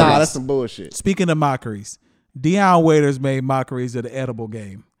mockeries. That's some bullshit. Speaking of mockeries, Deion Waiters made mockeries of the edible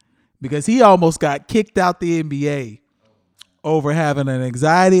game because he almost got kicked out the NBA over having an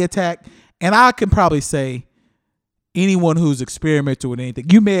anxiety attack. And I can probably say anyone who's experimented with anything,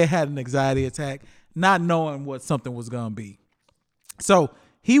 you may have had an anxiety attack not knowing what something was going to be. So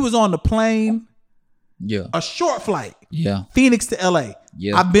he was on the plane, a short flight, Phoenix to LA.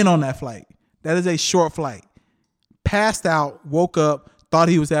 I've been on that flight. That is a short flight. Passed out, woke up, thought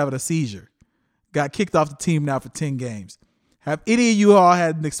he was having a seizure. Got kicked off the team now for 10 games. Have any of you all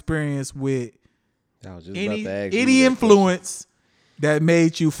had an experience with any influence that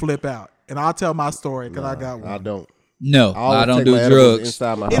made you flip out? And I'll tell my story because I got one. I don't. No, I don't do drugs. It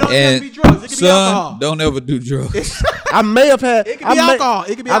don't have to be drugs. It can be alcohol. Don't ever do drugs. I may have had. It can be alcohol.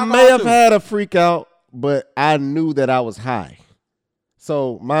 It can be alcohol. I may have had a freak out, but I knew that I was high.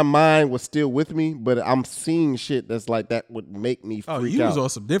 So my mind was still with me, but I'm seeing shit that's like that would make me freak out. Oh, you was on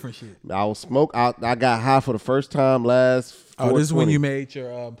some different shit. I was smoke. I got high for the first time last. Oh, this is when you made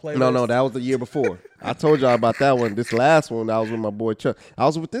your playlist? No, that was the year before. I told y'all about that one. This last one, I was with my boy Chuck. I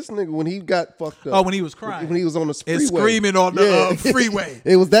was with this nigga when he got fucked up. Oh, when he was crying. When he was on the freeway. And screaming on the freeway.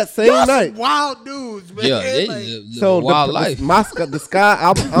 It was that same night. Wild dudes, man. Yeah, so wild life. The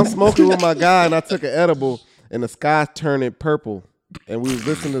sky, I'm smoking with my guy, and I took an edible, and the sky turning purple. And we was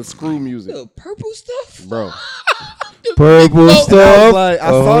listening to Screw music. The purple stuff? Bro. Purple stuff. I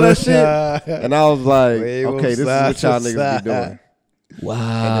saw that shit, and I was like, okay, this is what y'all niggas be doing.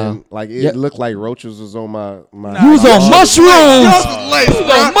 Wow. And then, it looked like roaches was on my you was on mushrooms. You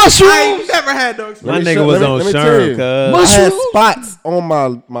was on mushrooms. I ain't never had no experience. My nigga was on Sherm, cuz. I had spots on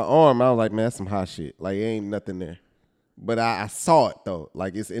my arm. I was like, man, that's some hot shit. Like, ain't nothing there. But I saw it, though.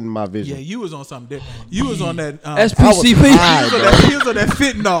 Like, it's in my vision. Yeah, you was on something different. You was on that... SPCP. He was on that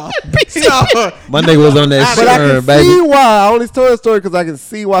fentanyl. My nigga was on that But I can baby. see why. I only told that story because I can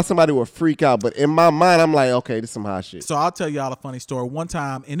see why somebody would freak out. But in my mind, I'm like, okay, this is some hot shit. So I'll tell y'all a funny story. One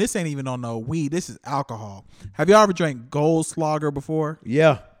time, and this ain't even on no weed. This is alcohol. Have y'all ever drank Goldschlager before?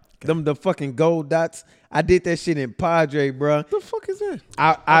 Yeah. The fucking gold dots. I did that shit in Padre, bro. What the fuck is that?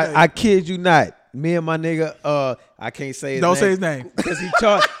 I kid you not. Me and my nigga, I can't say his Don't name. say his name. Because he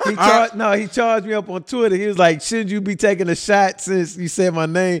charged me up on Twitter. He was like, shouldn't you be taking a shot since you said my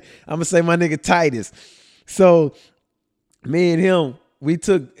name? I'm going to say my nigga Titus. So me and him, we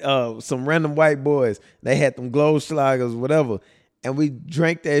took some random white boys. They had them Goldschlagers, whatever. And we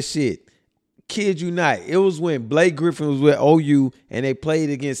drank that shit. Kid you not. It was when Blake Griffin was with OU and they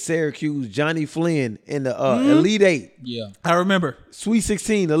played against Syracuse, Johnny Flynn in the Elite Eight. Yeah. I remember. Sweet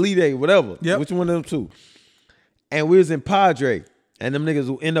 16, Elite Eight, whatever. Yep. Which one of them two? And we was in Padre, and them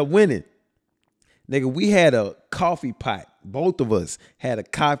niggas end up winning. Nigga, we had a coffee pot. Both of us had a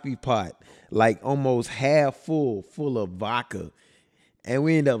coffee pot, like almost half full of vodka. And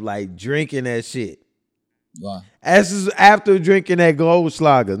we end up like drinking that shit. Wow. After drinking that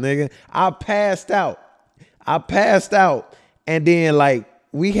Goldschlager, nigga, I passed out. And then like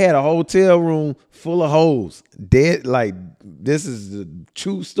we had a hotel room full of hoes. Dead, like this is a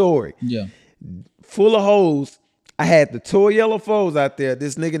true story. Yeah. Full of hoes. I had the Toy Yellow Foes out there.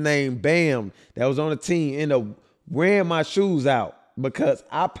 This nigga named Bam that was on the team ended up wearing my shoes out because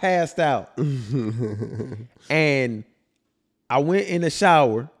I passed out. And I went in the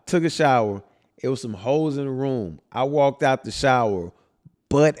shower, took a shower. It was some hoes in the room. I walked out the shower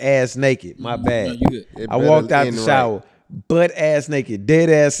butt ass naked. My bad. I walked out the shower butt ass naked, dead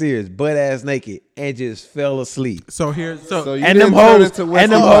ass serious, butt ass naked, and just fell asleep. So them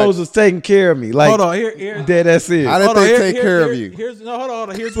hoes was taking care of me. Like, hold on, here dead ass serious. How did they take care of you? Hold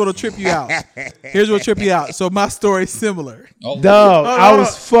on. Here's what'll trip you out. So my story's similar. Oh. Dog, I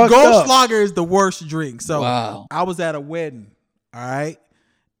was fucked up. Goldschlager is the worst drink. So I was at a wedding, all right,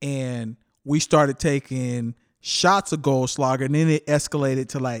 and we started taking shots of Goldschlager, and then it escalated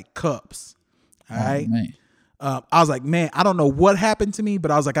to like cups. All right. Man. I was like, man, I don't know what happened to me,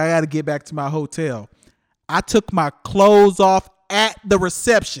 but I was like, I got to get back to my hotel. I took my clothes off at the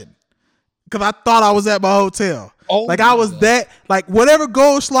reception because I thought I was at my hotel. Oh, like I was that, like whatever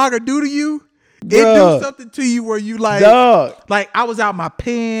Goldschlager do to you, it do something to you where you like, like I was out my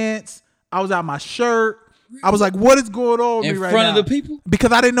pants, I was out my shirt. I was like, what is going on with me right now? In front of the people?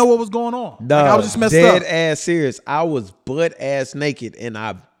 Because I didn't know what was going on. Like, I was just messed dead up. Ass serious. I was butt ass naked and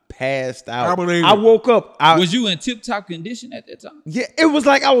I passed out. I woke up. Was you in tip-top condition at that time? Yeah, it was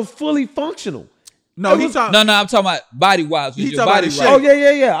like I was fully functional. No, I'm talking about body-wise. Was your body right? Oh,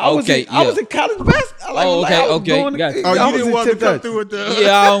 yeah. I was in college basketball. Okay. Gotcha. You didn't want to come through with the...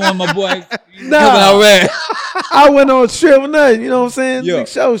 Yeah, I don't want my boy... I went on a trip with nothing. You know what I'm saying? Big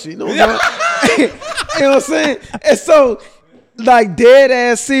show shit. You know what I'm saying? You know what I'm saying? And so, like, dead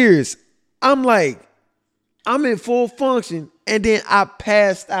ass serious. I'm like, I'm in full function, and then I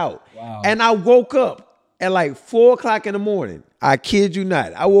passed out. Wow. And I woke up at like 4 o'clock in the morning. I kid you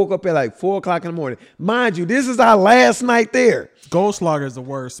not. I woke up at like 4 o'clock in the morning. Mind you, this is our last night there. Goldschlager is the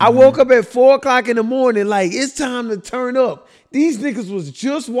worst. Man. I woke up at 4 o'clock in the morning, like, it's time to turn up. These niggas was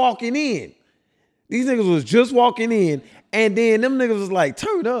just walking in. And then them niggas was like,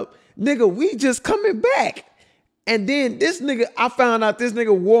 turn up. Nigga, we just coming back. And then this nigga, I found out this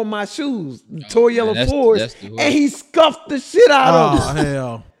nigga wore my shoes, Toy Yellow Force, and he scuffed the shit out of them. Oh,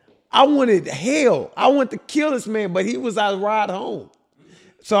 hell. I wanted hell. I wanted to kill this man, but he was out ride home.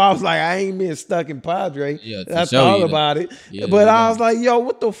 So I was like, I ain't been stuck in Padre. Yeah, I thought about it. Yeah, but I was like, yo,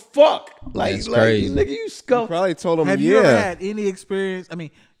 what the fuck? Like crazy. Nigga, you scuffed. You probably told him, Have you ever had any experience? I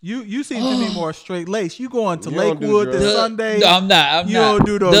mean, you seem to be more straight laced. You going to Lakewood this Sunday? No, I'm not. You don't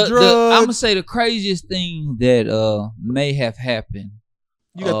do those drugs. I'm gonna say the craziest thing that may have happened.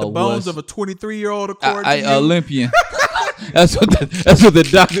 You got the bones of a 23-year-old according to you. Olympian. That's what the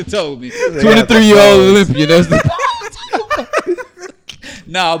doctor told me. 23-year-old Olympian. That's the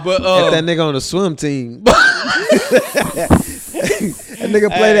Nah, but if that nigga on the swim team. That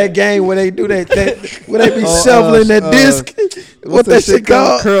nigga play that game where they do that where they be shoveling that disc. What that shit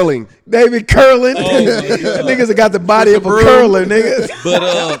called? Curling. They be curling. Niggas got the body of a curler, nigga.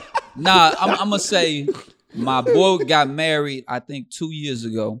 But nah, I'm gonna say my boy got married, I think 2 years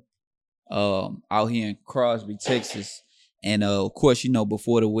ago, out here in Crosby, Texas. And of course, you know,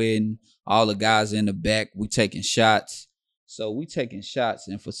 before the wedding, all the guys in the back, we taking shots. So we taking shots,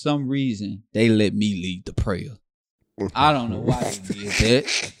 and for some reason, they let me lead the prayer. I don't know why they did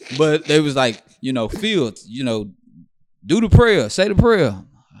that, but they was like, you know, Fields, you know, do the prayer, say the prayer. All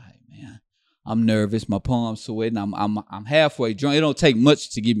right, man, I'm nervous, my palms sweating, I'm halfway drunk. It don't take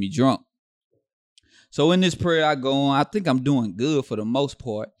much to get me drunk. So in this prayer, I go on. I think I'm doing good for the most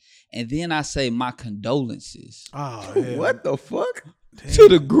part, and then I say my condolences. Oh, yeah. What the fuck? Damn. To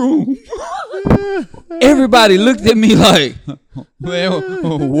the groom. Everybody looked at me like,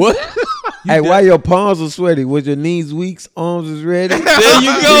 man, what? Hey, why your palms are sweaty? Was your knees weak? Arms is ready? There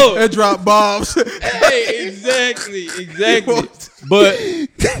you go. And drop bombs. Hey, exactly. But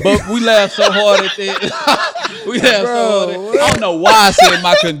we laughed so hard at that. We laughed so hard. I don't know why I said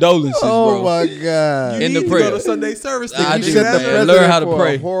my condolences, Oh bro. my God! You In need the to prayer. go to Sunday service. I You did set that. the Learn president how to for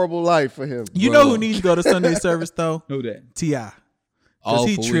pray. a horrible life for him. You know who needs to go to Sunday service though? Who that? T.I. Oh,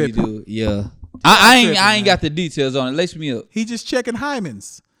 he for what he tripping. do. Yeah. I tripping, ain't got the details on it. Lace me up. He just checking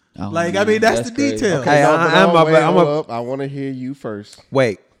hymens. Oh, Like, man, I mean, that's the crazy. detail. Okay. Hey, I want to hear you first.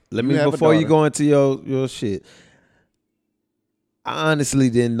 Wait, let me have a before you daughter. go into your shit. I honestly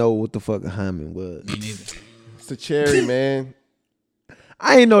didn't know what the fuck a hymen was. Me neither. It's a cherry, man.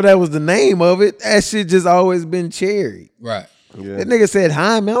 I didn't know that was the name of it. That shit just always been cherry. Right. Yeah. That nigga said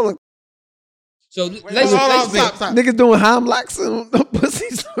hymen. I was like, So Hold on, stop. niggas doing Heimlocks and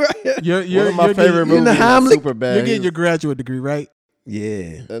pussies. Right? You're One of my favorite getting- movies. Heimlich- Super bad. You're getting your graduate degree, right?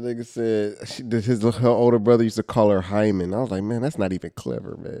 Yeah. That nigga said her older brother used to call her Hyman. I was like, man, that's not even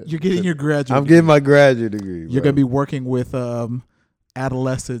clever, man. You're getting your graduate. I'm degree. getting my graduate degree. You're bro. gonna be working with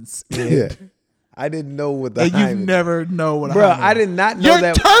adolescents. And, Yeah. I didn't know what the and you hymen. never know what. Bro, a hymen I is. did not know You're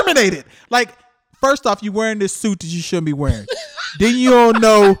that. terminated. Like, first off, you wearing this suit that you shouldn't be wearing. Then you don't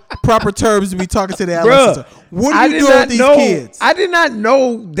know proper terms to be talking to the adolescents. What are you doing with these kids? I did not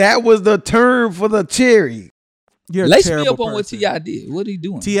know that was the term for the cherry. You're a Lace me terrible up on what person. T.I. did. What he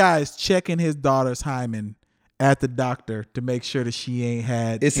doing? T.I. is checking his daughter's hymen at the doctor to make sure that she ain't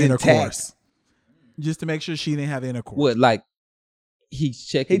had It's intercourse. Just to make sure she didn't have intercourse. What, like he's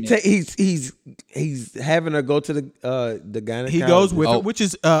checking He's having her go to the gynecologist. He goes with Oh. her, which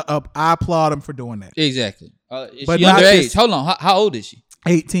is I applaud him for doing that. Exactly. Is But she not underage? just- Hold on. How old is she?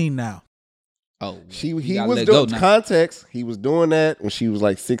 18 now. Oh, He you gotta was let go doing now. context. He was doing that when she was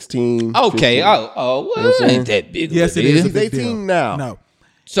like 16. Okay. 15. Well, You know what I'm saying? ain't that big. Yes, of a it is. deal. a He's big 18 deal. now. No.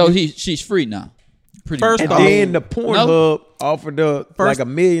 So she's free now. Pretty First much. And off- then the Pornhub offered her First- like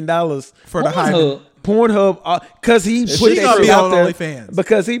 $1 million For the Pornhub. hymen. Pornhub, because he put She that gonna shit be out on there. OnlyFans.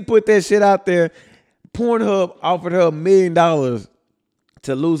 Because he put that shit out there. Pornhub offered her $1 million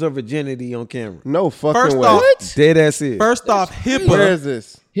to lose her virginity on camera. No fucking First way. off, Dead ass it. First off, HIPAA. Where is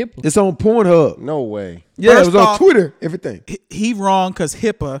this? Hip. It's on Pornhub. No way. Yeah, First it was on off- Twitter. Everything. He wrong because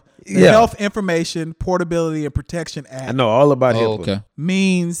HIPAA, the Yeah. Health Information Portability and Protection Act, I know all about HIPAA. Oh, okay.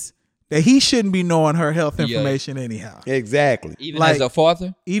 means that he shouldn't be knowing her health information anyhow, Exactly. Even Like- as a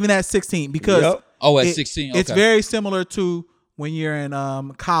father. even at 16. Because Yep. Oh, at it- 16. it's okay. very similar to when you're in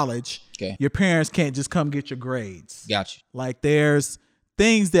college. Okay. Your parents can't just come get your grades. Got you. Like there's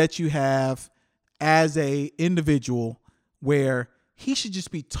things that you have as a individual where he should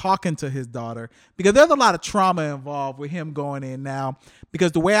just be talking to his daughter, because there's a lot of trauma involved with him going in now.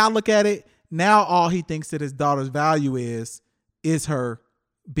 Because the way I look at it, now all he thinks that his daughter's value is her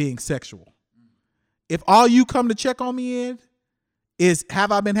being sexual. If all you come to check on me in is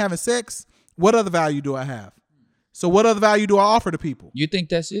have I been having sex, what other value do I have? So what other value do I offer to people? You think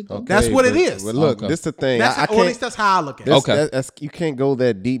that's it? Okay, That's what it but- is. But look, Okay. this the thing. That's I or at least can't. that's how I look at it. That's, Okay. that's, you can't go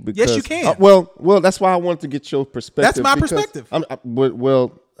that deep because Yes, you can. well, that's why I wanted to get your perspective. That's my because perspective.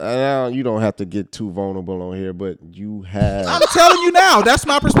 Now you don't have to get too vulnerable on here, but you have. I'm telling you now, that's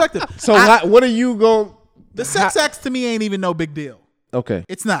my perspective. So what are you going? The sex acts to me ain't even no big deal. Okay,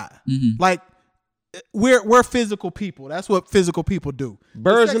 It's not. Like we're physical people. That's what physical people do.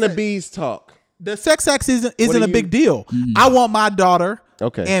 birds and the sex act- bees talk. The sex acts isn't do a you- big deal. I want my daughter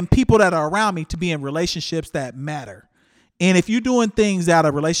Okay. and people that are around me to be in relationships that matter. And if you're doing things out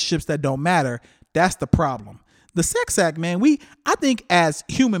of relationships that don't matter, that's the problem. The sex act, man, I think as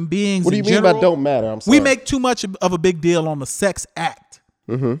human beings, What do you in mean general, by don't matter? I'm sorry. we make too much of a big deal on the sex act.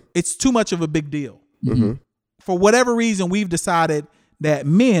 It's too much of a big deal. For whatever reason, we've decided that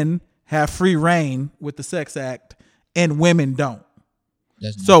men have free reign with the sex act and women don't.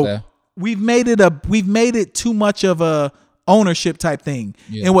 That's not So fair. we've made it too much of a ownership type thing.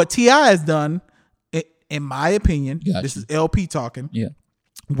 Yeah. And what T.I. has done, in my opinion, Gotcha. this is LP talking, Yeah.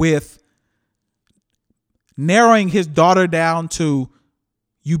 with narrowing his daughter down to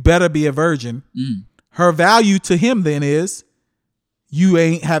you better be a virgin. Her value to him then is you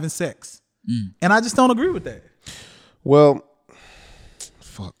ain't having sex. And I just don't agree with that. Well,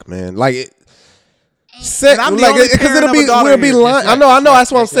 fuck, man. Like it. Sex, And I'm the like only because parent it'll of be a daughter we'll be here. lying. That's I know. right,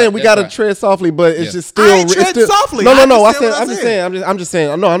 That's what I'm that's saying. right, We that's gotta right. tread softly, but it's Yeah. just still. I ain't it's tread still, softly. No, I no. just said what I I'm just said. saying. I'm just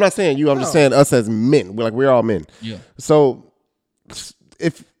saying. No, I'm not saying you. I'm just saying us as men. We're all men. Yeah. So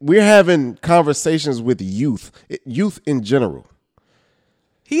if we're having conversations with youth in general.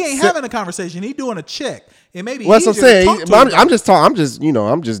 He ain't having a conversation. He doing a check. It may be Well, that's what I'm easier to saying. talk to But him I'm just talking.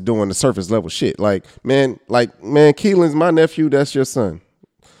 I'm just doing the surface level shit. Like, man, Keelan's my nephew. That's your son.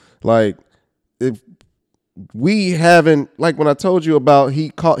 Like, if we haven't, like when I told you about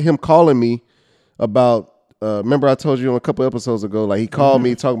him calling me about, remember I told you on a couple episodes ago, like he called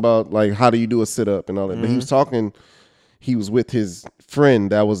me talking about like how do you do a sit up and all that. But he was with his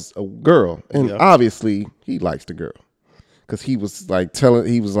friend that was a girl, and obviously he likes the girl. Cause he was like,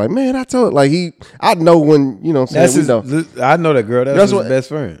 man, I know when, you know what I'm saying? I know that girl. That's his best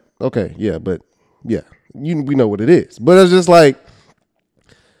friend. Okay, yeah, but yeah, we know what it is. But it's just like,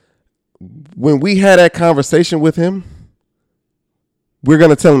 when we had that conversation with him, we're going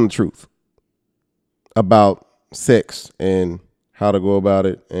to tell him the truth about sex and how to go about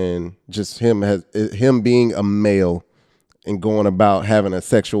it, and just him being a male and going about having a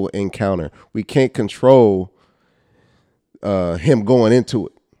sexual encounter. We can't control him going into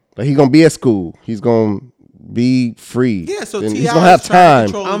it. Like, he's gonna be at school. He's gonna be free. Yeah, so he's gonna have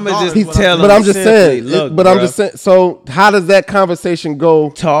time. I'm just telling. But I'm just saying. Look, but I'm just saying. So how does that conversation go?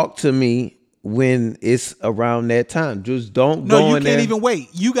 Talk to me when it's around that time. Just don't go in there. No, you can't even wait.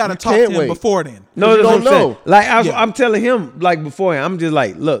 You got to talk to him before then. No, you don't know. Like I'm telling him, like beforehand, I'm just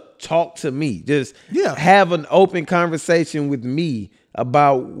like, look, talk to me. Just have an open conversation with me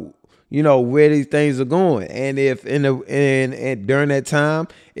about, you know, where these things are going. And if and during that time,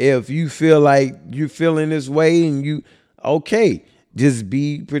 if you feel like you're feeling this way and just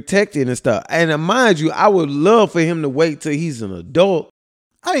be protected and stuff. And mind you, I would love for him to wait till he's an adult.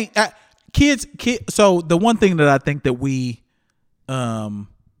 I mean, kids. So the one thing that I think that we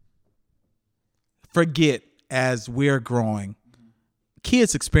forget as we're growing,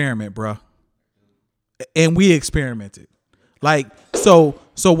 kids experiment, bro. And we experimented. Like, so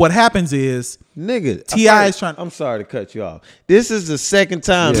what happens is, nigga, T.I. is trying. I'm sorry to cut you off. This is the second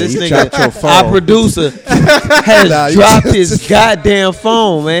time this nigga, our producer, has dropped his goddamn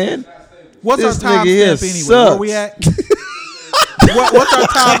phone, man. What's our time stamp anyway? Where we at? What's our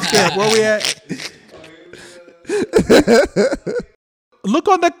time stamp? Where we at? Look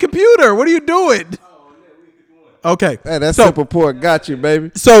on the computer. What are you doing? Okay. Hey, that simple port got you, baby.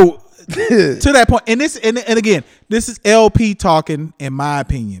 So to that point, and again, this is LP talking. In my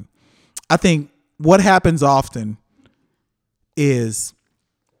opinion, I think what happens often is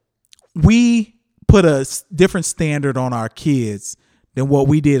we put a different standard on our kids than what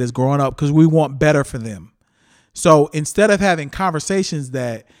we did as growing up because we want better for them. So instead of having conversations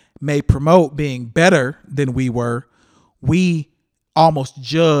that may promote being better than we were, we almost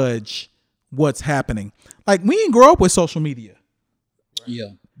judge what's happening. Like, we didn't grow up with social media.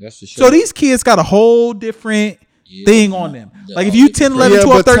 Yeah. That's for sure. So these kids got a whole different thing on them. Like, if you 10, 11,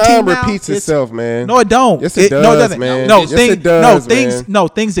 12, 13 time now, repeats itself, man. No, it don't. Yes, it does, no, it doesn't. man. No, yes, it does, man.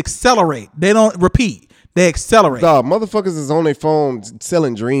 Things accelerate. They don't repeat. They accelerate. Dog, motherfuckers is on their phone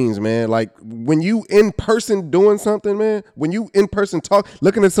selling dreams, man. Like, when you in person doing something, man, when you in person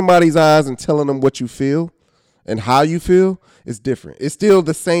looking at somebody's eyes and telling them what you feel and how you feel, it's different. It's still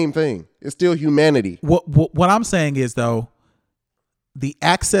the same thing. It's still humanity. What I'm saying is, though, the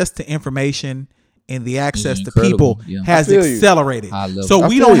access to information and the access to people has accelerated. So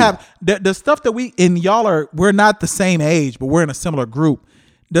we don't have the stuff that we're not the same age, but we're in a similar group.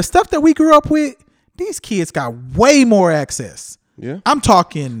 The stuff that we grew up with, these kids got way more access. Yeah. I'm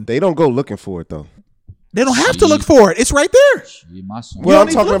talking. They don't go looking for it, though. They don't have to look for it. It's right there. Well, I'm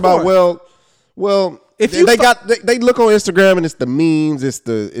talking about, if they look on Instagram and it's the memes,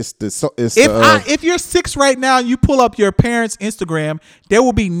 if you're 6 right now and you pull up your parents' Instagram, there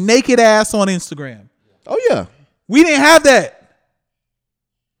will be naked ass on Instagram. Oh yeah. We didn't have that.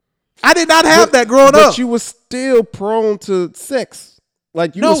 I did not have that growing up. But you were still prone to sex.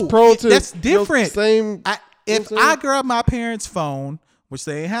 Like, you was prone to. That's different. If I grab my parents' phone, which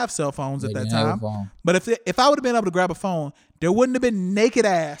they didn't have cell phones at that time, but if I would have been able to grab a phone, there wouldn't have been naked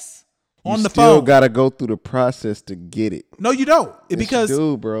ass on the phone. You still got to go through the process to get it. No, you don't. Because you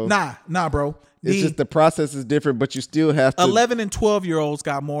do, bro. Nah, bro. It's just the process is different, but you still have to. 11 and 12-year-olds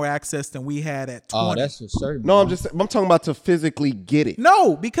got more access than we had at 20. Oh, that's for certain. No, I'm talking about to physically get it.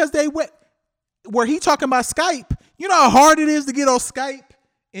 No, because they went where he talking about Skype. You know how hard it is to get on Skype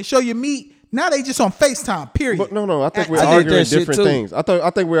and show your meat. Now they just on FaceTime. Period. But no. I think we're arguing different things. I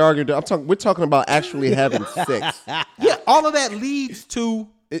think we're arguing. We're talking about actually having sex. Yeah, all of that leads to.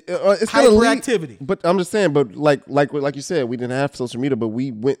 It's hyperactivity. But I'm just saying, but like you said, we didn't have social media, but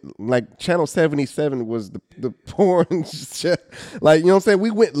we went, like, Channel 77 was the porn shit. Like, you know what I'm saying?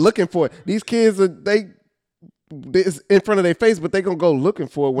 We went looking for it. These kids it's in front of their face, but they gonna go looking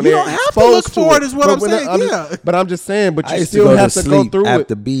for it when they're exposed to it. You don't have to look for it, is what I'm saying. But I'm just saying, but you still have to go through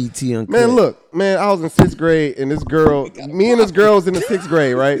after BET Uncut. Man, look, man, I was in 6th grade, and this girl, me and this girl was in the 6th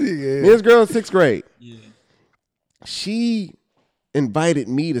grade, right? Me and this girl in 6th grade. Yeah. She invited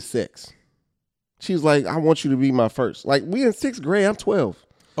me to sex. She was like, I want you to be my first. Like, we in 6th grade. I'm 12.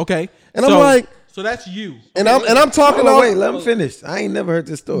 Okay. And I'm like, so that's you. And I'm talking. Wait, let him finish. I ain't never heard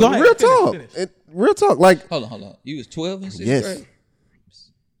this story. Go ahead, Real finish, talk. finish. Real talk. Like, hold on. You was 12 in 6th yes. grade?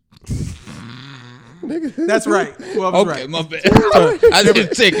 That's right. 12 is Okay, right. my bad. I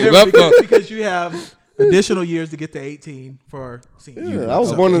didn't take it. Because you have additional years to get to 18 for senior year. I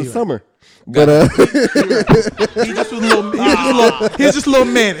was born in the summer. But he just was a little. He's just a little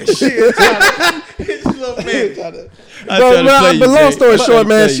mannish. He's just a little mannish. But long story short,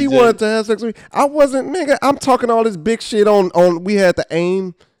 man, she wanted to have sex with me. I wasn't, nigga. I'm talking all this big shit on. We had the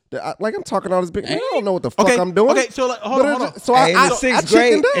aim. I'm talking all this big. Man, I don't know what the fuck I'm doing. Okay, so hold on. So in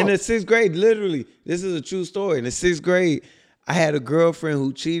the 6th grade, literally, this is a true story. In the 6th grade, I had a girlfriend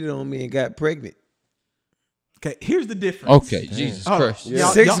who cheated on me and got pregnant. Okay, here's the difference. Okay, Jesus Christ. Yeah.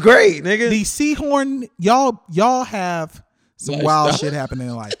 6th grade, nigga. The Seahorn, y'all have some wild shit happening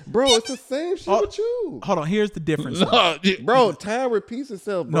in life. Bro, it's the same shit with you. Hold on, here's the difference. Bro, time repeats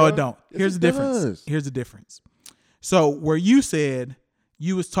itself, bro. No, it don't. Here's the difference. Here's the difference. So where you said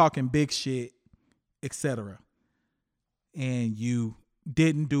you was talking big shit, etc., and you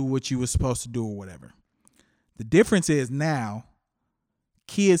didn't do what you were supposed to do or whatever. The difference is now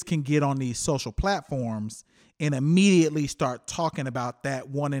kids can get on these social platforms and immediately start talking about that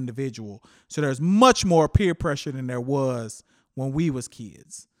one individual. So there's much more peer pressure than there was when we was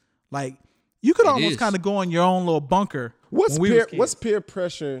kids. Like, you could almost kind of go in your own little bunker. What's peer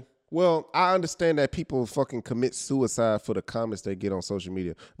pressure? Well, I understand that people fucking commit suicide for the comments they get on social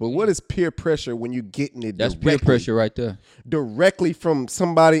media. But what is peer pressure when you getting it That's peer pressure right there. Directly from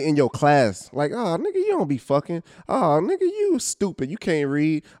somebody in your class. Like, oh, nigga, you don't be fucking. Oh, nigga, you stupid. You can't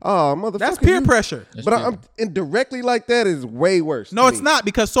read. Oh, motherfucker. That's peer pressure. But indirectly like that is way worse. No, it's not,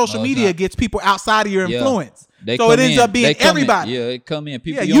 because social media gets people outside of your influence. So it ends up being everybody. It come in.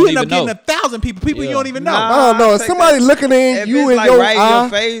 People you end up getting 1,000 people. People you don't even know. I don't know. If somebody looking in you in your right eye, in your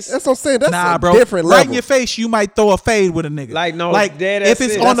face. that's what I'm saying. That's bro. different level. Right in your face, you might throw a fade with a nigga. If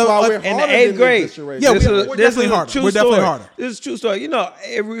it's on in the 8th grade. Yeah, we're definitely harder. We're definitely harder. This is a true story. You know,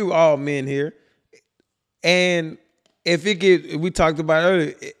 we're all men here, and if it get, we talked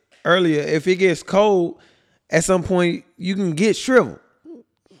about earlier, if it gets cold, at some point you can get shriveled.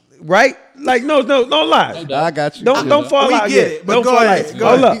 Right? Like, no lie. I got you. Don't fall out yet. But go ahead.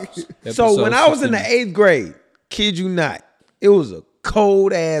 Hold up. So when I was in the 8th grade, kid you not, it was a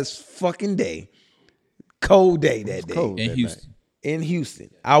cold ass fucking day. Cold day that day. In Houston.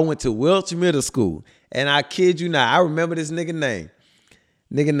 I went to Welch Middle School, and I kid you not, I remember this nigga name.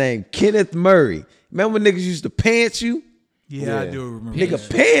 Nigga named Kenneth Murray. Remember when niggas used to pants you? Yeah, I do remember. Nigga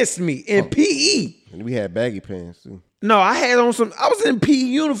pantsed me in PE. And we had baggy pants too. No, I had on I was in PE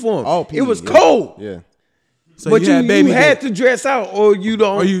uniform. Oh, PE, it was cold. Yeah. So but you had to dress out, or you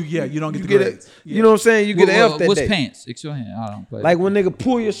don't. Or you don't get the grades. You know what I'm saying? You get an F that what's day. Pants? Explain. I don't play. Like when nigga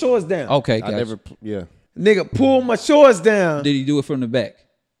pull your shorts down. Okay, I never. Yeah. Nigga pull my shorts down. Did he do it from the back?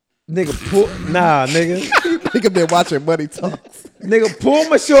 Nigga pull. Nah, nigga. Nigga been watching Money Talks. Nigga pull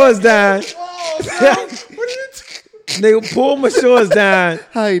my shorts down. Nigga pull my shorts down.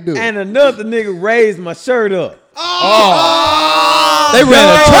 How you do? And another nigga raised my shirt up. They ran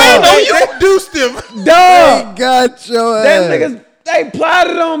a train on you. They deuced him. Dog. They got your ass. That niggas, they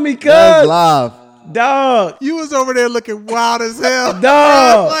plotted on me, cuz. That's live. Dog. You was over there looking wild as hell.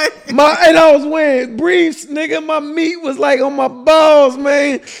 Dog. And I was wearing briefs, nigga. My meat was like on my balls,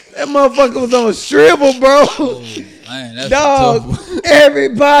 man. That motherfucker was on shrivel, bro. Man, that's dog.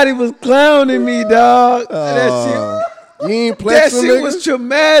 Everybody was clowning me, dog. That shit. You ain't that shit was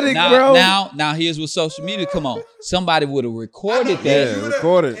traumatic, bro. Now here's what social media. Come on, somebody would have recorded that. Yeah,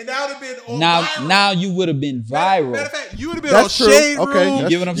 recorded. And that would have been now you would have been viral. Matter of fact, you would have been on Shade Room. Okay, you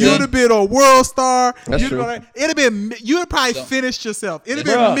get what I'm You saying? would have been on World Star. That's true. It'd have been. You would have probably finished yourself. It'd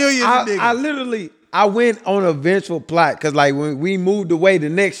have been millions of niggas. I went on a vengeful plot because like when we moved away the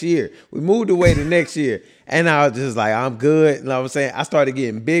next year, and I was just like, I'm good. You know what I'm saying? I started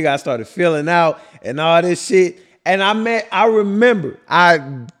getting big. I started filling out and all this shit. And I remember,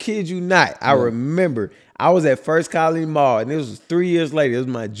 I kid you not, I remember I was at First Colony Mall, and this was 3 years later. It was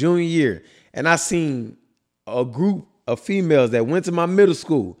my junior year. And I seen a group of females that went to my middle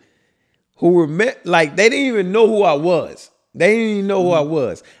school who were they didn't even know who I was. They didn't even know who I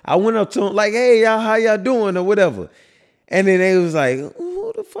was. I went up to them like, hey, y'all, how y'all doing or whatever. And then they was like,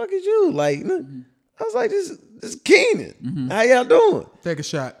 who the fuck is you? Like, I was like, this is Keenan. Mm-hmm. How y'all doing? Take a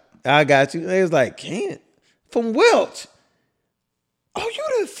shot. I got you. They was like, Keenan from Welch. Oh, you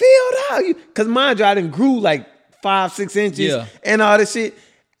done filled out. Because mind you, I done grew like 5-6 inches and all this shit.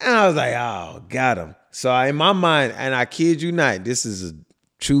 And I was like, oh, got him. So in my mind, and I kid you not, this is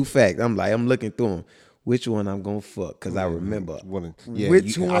True fact. I'm looking through them. Which one I'm gonna fuck? Because I remember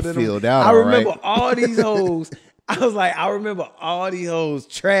which one. I filled out. I remember all these hoes. I remember all these hoes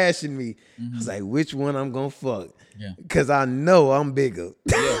trashing me. I was like, which one I'm gonna fuck? Yeah. Because I know I'm bigger.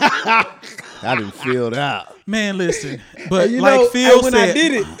 Yeah. I didn't filled out. Man, listen. But like Phil when said, I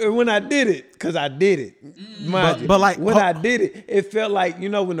did it, because I did it. But like when I did it, it felt like,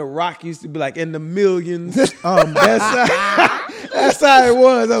 when The Rock used to be like in the millions. That's how it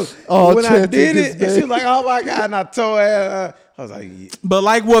was. When I did it, she was like, oh my God. And I told her, I was like, yeah. But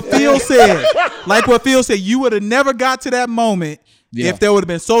like what Phil said, you would have never got to that moment if there would have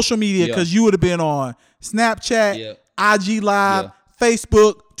been social media, because you would have been on Snapchat, IG Live,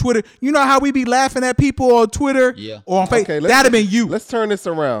 Facebook, Twitter. You know how we be laughing at people on Twitter or on Facebook? Okay, that'd have been you. Let's turn this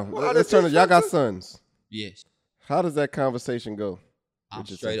around. Let's turn it. Y'all got sons. Yes. How does that conversation go?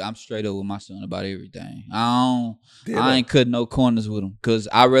 I'm straight up with my son about everything. I ain't cutting no corners with him, because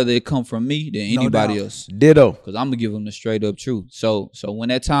I'd rather it come from me than anybody else. Ditto. Because I'm going to give him the straight up truth. So when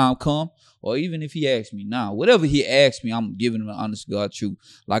that time come, or even if he asks me now, whatever he asks me, I'm giving him the honest God truth.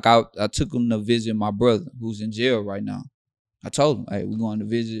 Like I took him to visit my brother who's in jail right now. I told him, hey, we're going to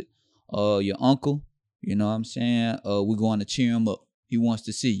visit your uncle. You know what I'm saying? We're going to cheer him up. He wants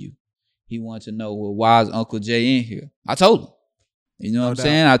to see you. He wants to know, well, why is Uncle Jay in here? I told him. You know what I'm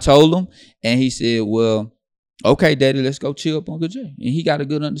saying? I told him, and he said, well, okay, Daddy, let's go chill up Uncle Jay. And he got a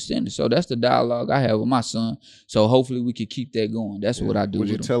good understanding. So that's the dialogue I have with my son. So hopefully we can keep that going. That's what I do. Would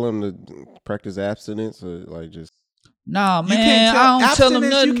you with tell him to practice abstinence or like just? Nah, man, I don't tell him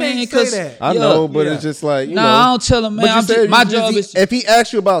nothing, man. Because I know, but it's just like, I don't tell him, man. My job is if he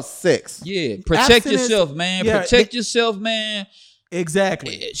asks you about sex, protect yourself, man. Protect yourself, man.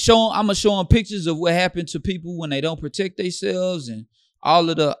 Exactly. I'm gonna show him pictures of what happened to people when they don't protect themselves and all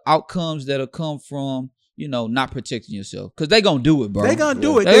of the outcomes that'll come from not protecting yourself, because they gonna do it, bro. They gonna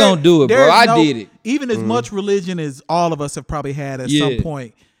do it. They gonna do it, bro. I did it. Even as much religion as all of us have probably had at some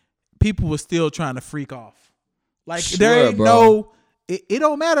point, people were still trying to freak off. Like there ain't it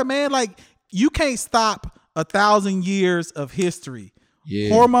don't matter, man. Like you can't stop 1,000 years of history. Yeah.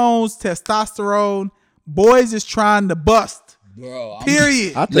 Hormones, testosterone, boys is trying to bust. Bro,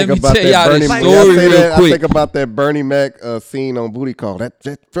 period. I think about that Bernie Mac scene on Booty Call. That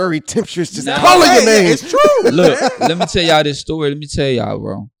very temptress just calling your name. It's true. Look, let me tell y'all this story. Let me tell y'all,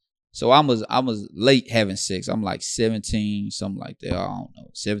 bro. So I was late having sex. I'm like 17, something like that. I don't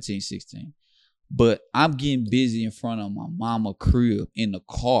know, 17, 16. But I'm getting busy in front of my mama crib in the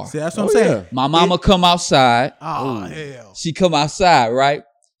car. See, that's what I'm saying. My mama come outside. Oh, hell. She come outside, right?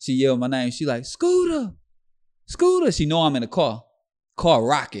 She yell my name. She like, Scooter. She know I'm in the car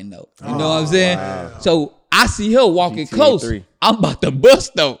rocking though. You know what I'm saying? Wow. So I see her walking close. I'm about to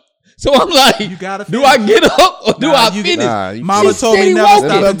bust though. So I'm like, do I get up or do I finish? Mama told me never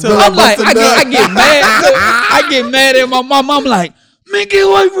stop until I'm like, I get mad. I get mad at my mom. I'm like, man, get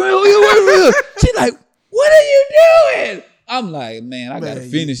away from her. She like, what are you doing? I'm like, man, I gotta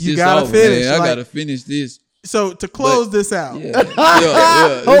finish this off, man. I gotta finish this. So to close this out, hold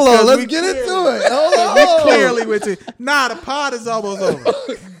on, let's get into it. We clearly went to the pod is almost over.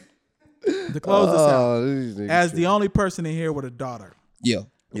 To close this out, as the only person in here with a daughter,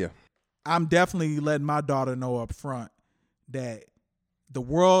 I'm definitely letting my daughter know up front that the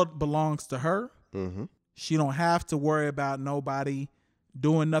world belongs to her. Mm-hmm. She don't have to worry about nobody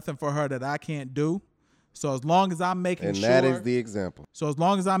doing nothing for her that I can't do. So as long as I'm making sure, and that is the example. So as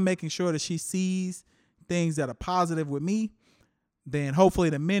long as I'm making sure that she sees things that are positive with me, then hopefully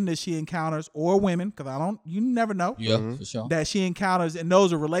the men that she encounters, or women, because you never know, for sure, that she encounters, and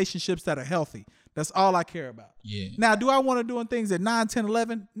those are relationships that are healthy. That's all I care about. Now, do I want her doing things at 9, 10,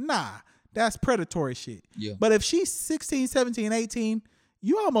 11? Nah, that's predatory shit. But if she's 16, 17, 18,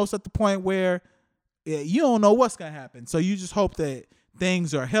 you almost at the point where you don't know what's going to happen. So you just hope that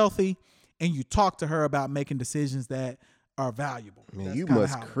things are healthy and you talk to her about making decisions that are valuable. Man, that's you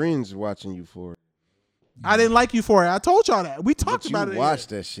must cringe watching Euphoria. I didn't like Euphoria. I told y'all that. We talked about it. You watched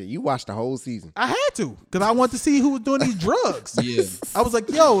that shit. You watched the whole season. I had to, because I wanted to see who was doing these drugs. I was like,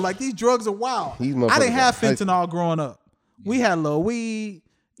 yo, like these drugs are wild. I didn't have fentanyl growing up. We had little weed.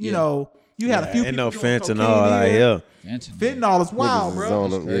 You know, you had a few people. Ain't no fentanyl out here. Fentanyl is wild, bro.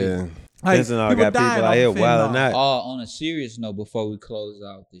 Fentanyl got people out here wild not. On a serious note, before we close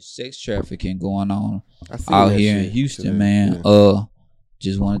out, there's sex trafficking going on out here in Houston, man.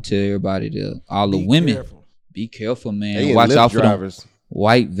 Just want to tell everybody all the women, be careful, man. Watch out for them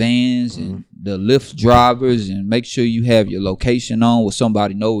white vans and the Lyft drivers, and make sure you have your location on where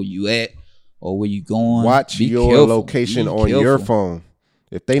somebody know where you at or where you going. Watch your location on your phone.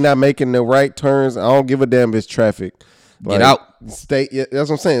 If they not making the right turns, I don't give a damn if it's traffic. Get out. Stay. Yeah, that's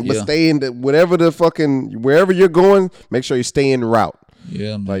what I'm saying. But stay in wherever you're going. Make sure you stay in route.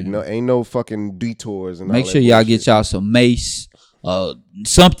 Yeah, man. Like ain't no fucking detours and make sure y'all get y'all some mace,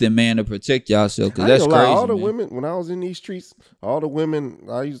 something, man, to protect y'allself. Cause that's crazy. All the women when I was in these streets, all the women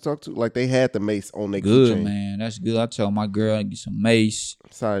I used to talk to, like they had the mace on their keychain. Good, man. That's good. I told my girl I get some mace.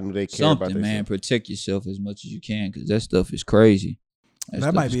 Sorry, they care something, about man. Protect yourself as much as you can, cause that stuff is crazy.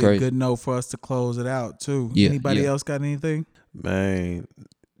 That might be a good note for us to close it out too. Yeah, anybody else got anything? Man,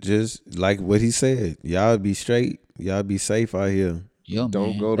 just like what he said. Y'all be straight. Y'all be safe out here. Yo,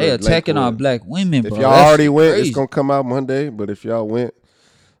 don't go to. They attacking our black women, bro. If y'all already went, it's gonna come out Monday. But if y'all went,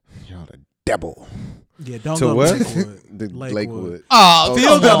 y'all the devil. Yeah, don't go what? to Lakewood. Oh,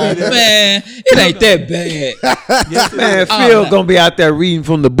 Phil gonna be there. Man, it ain't that bad. Man, Phil gonna be out there reading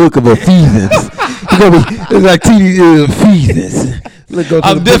from the book of Ephesians. It's like Ephesians.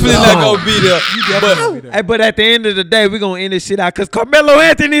 I'm definitely not gonna be there. But at the end of the day, we're gonna end this shit out because Carmelo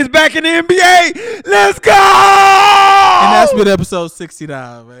Anthony's back in the NBA. Let's go! And that's been episode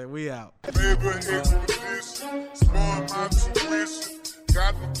 69, man. We out. Got the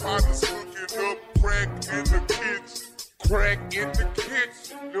partners hooking up, crack in the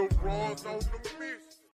kitchen, little rolls on the mix.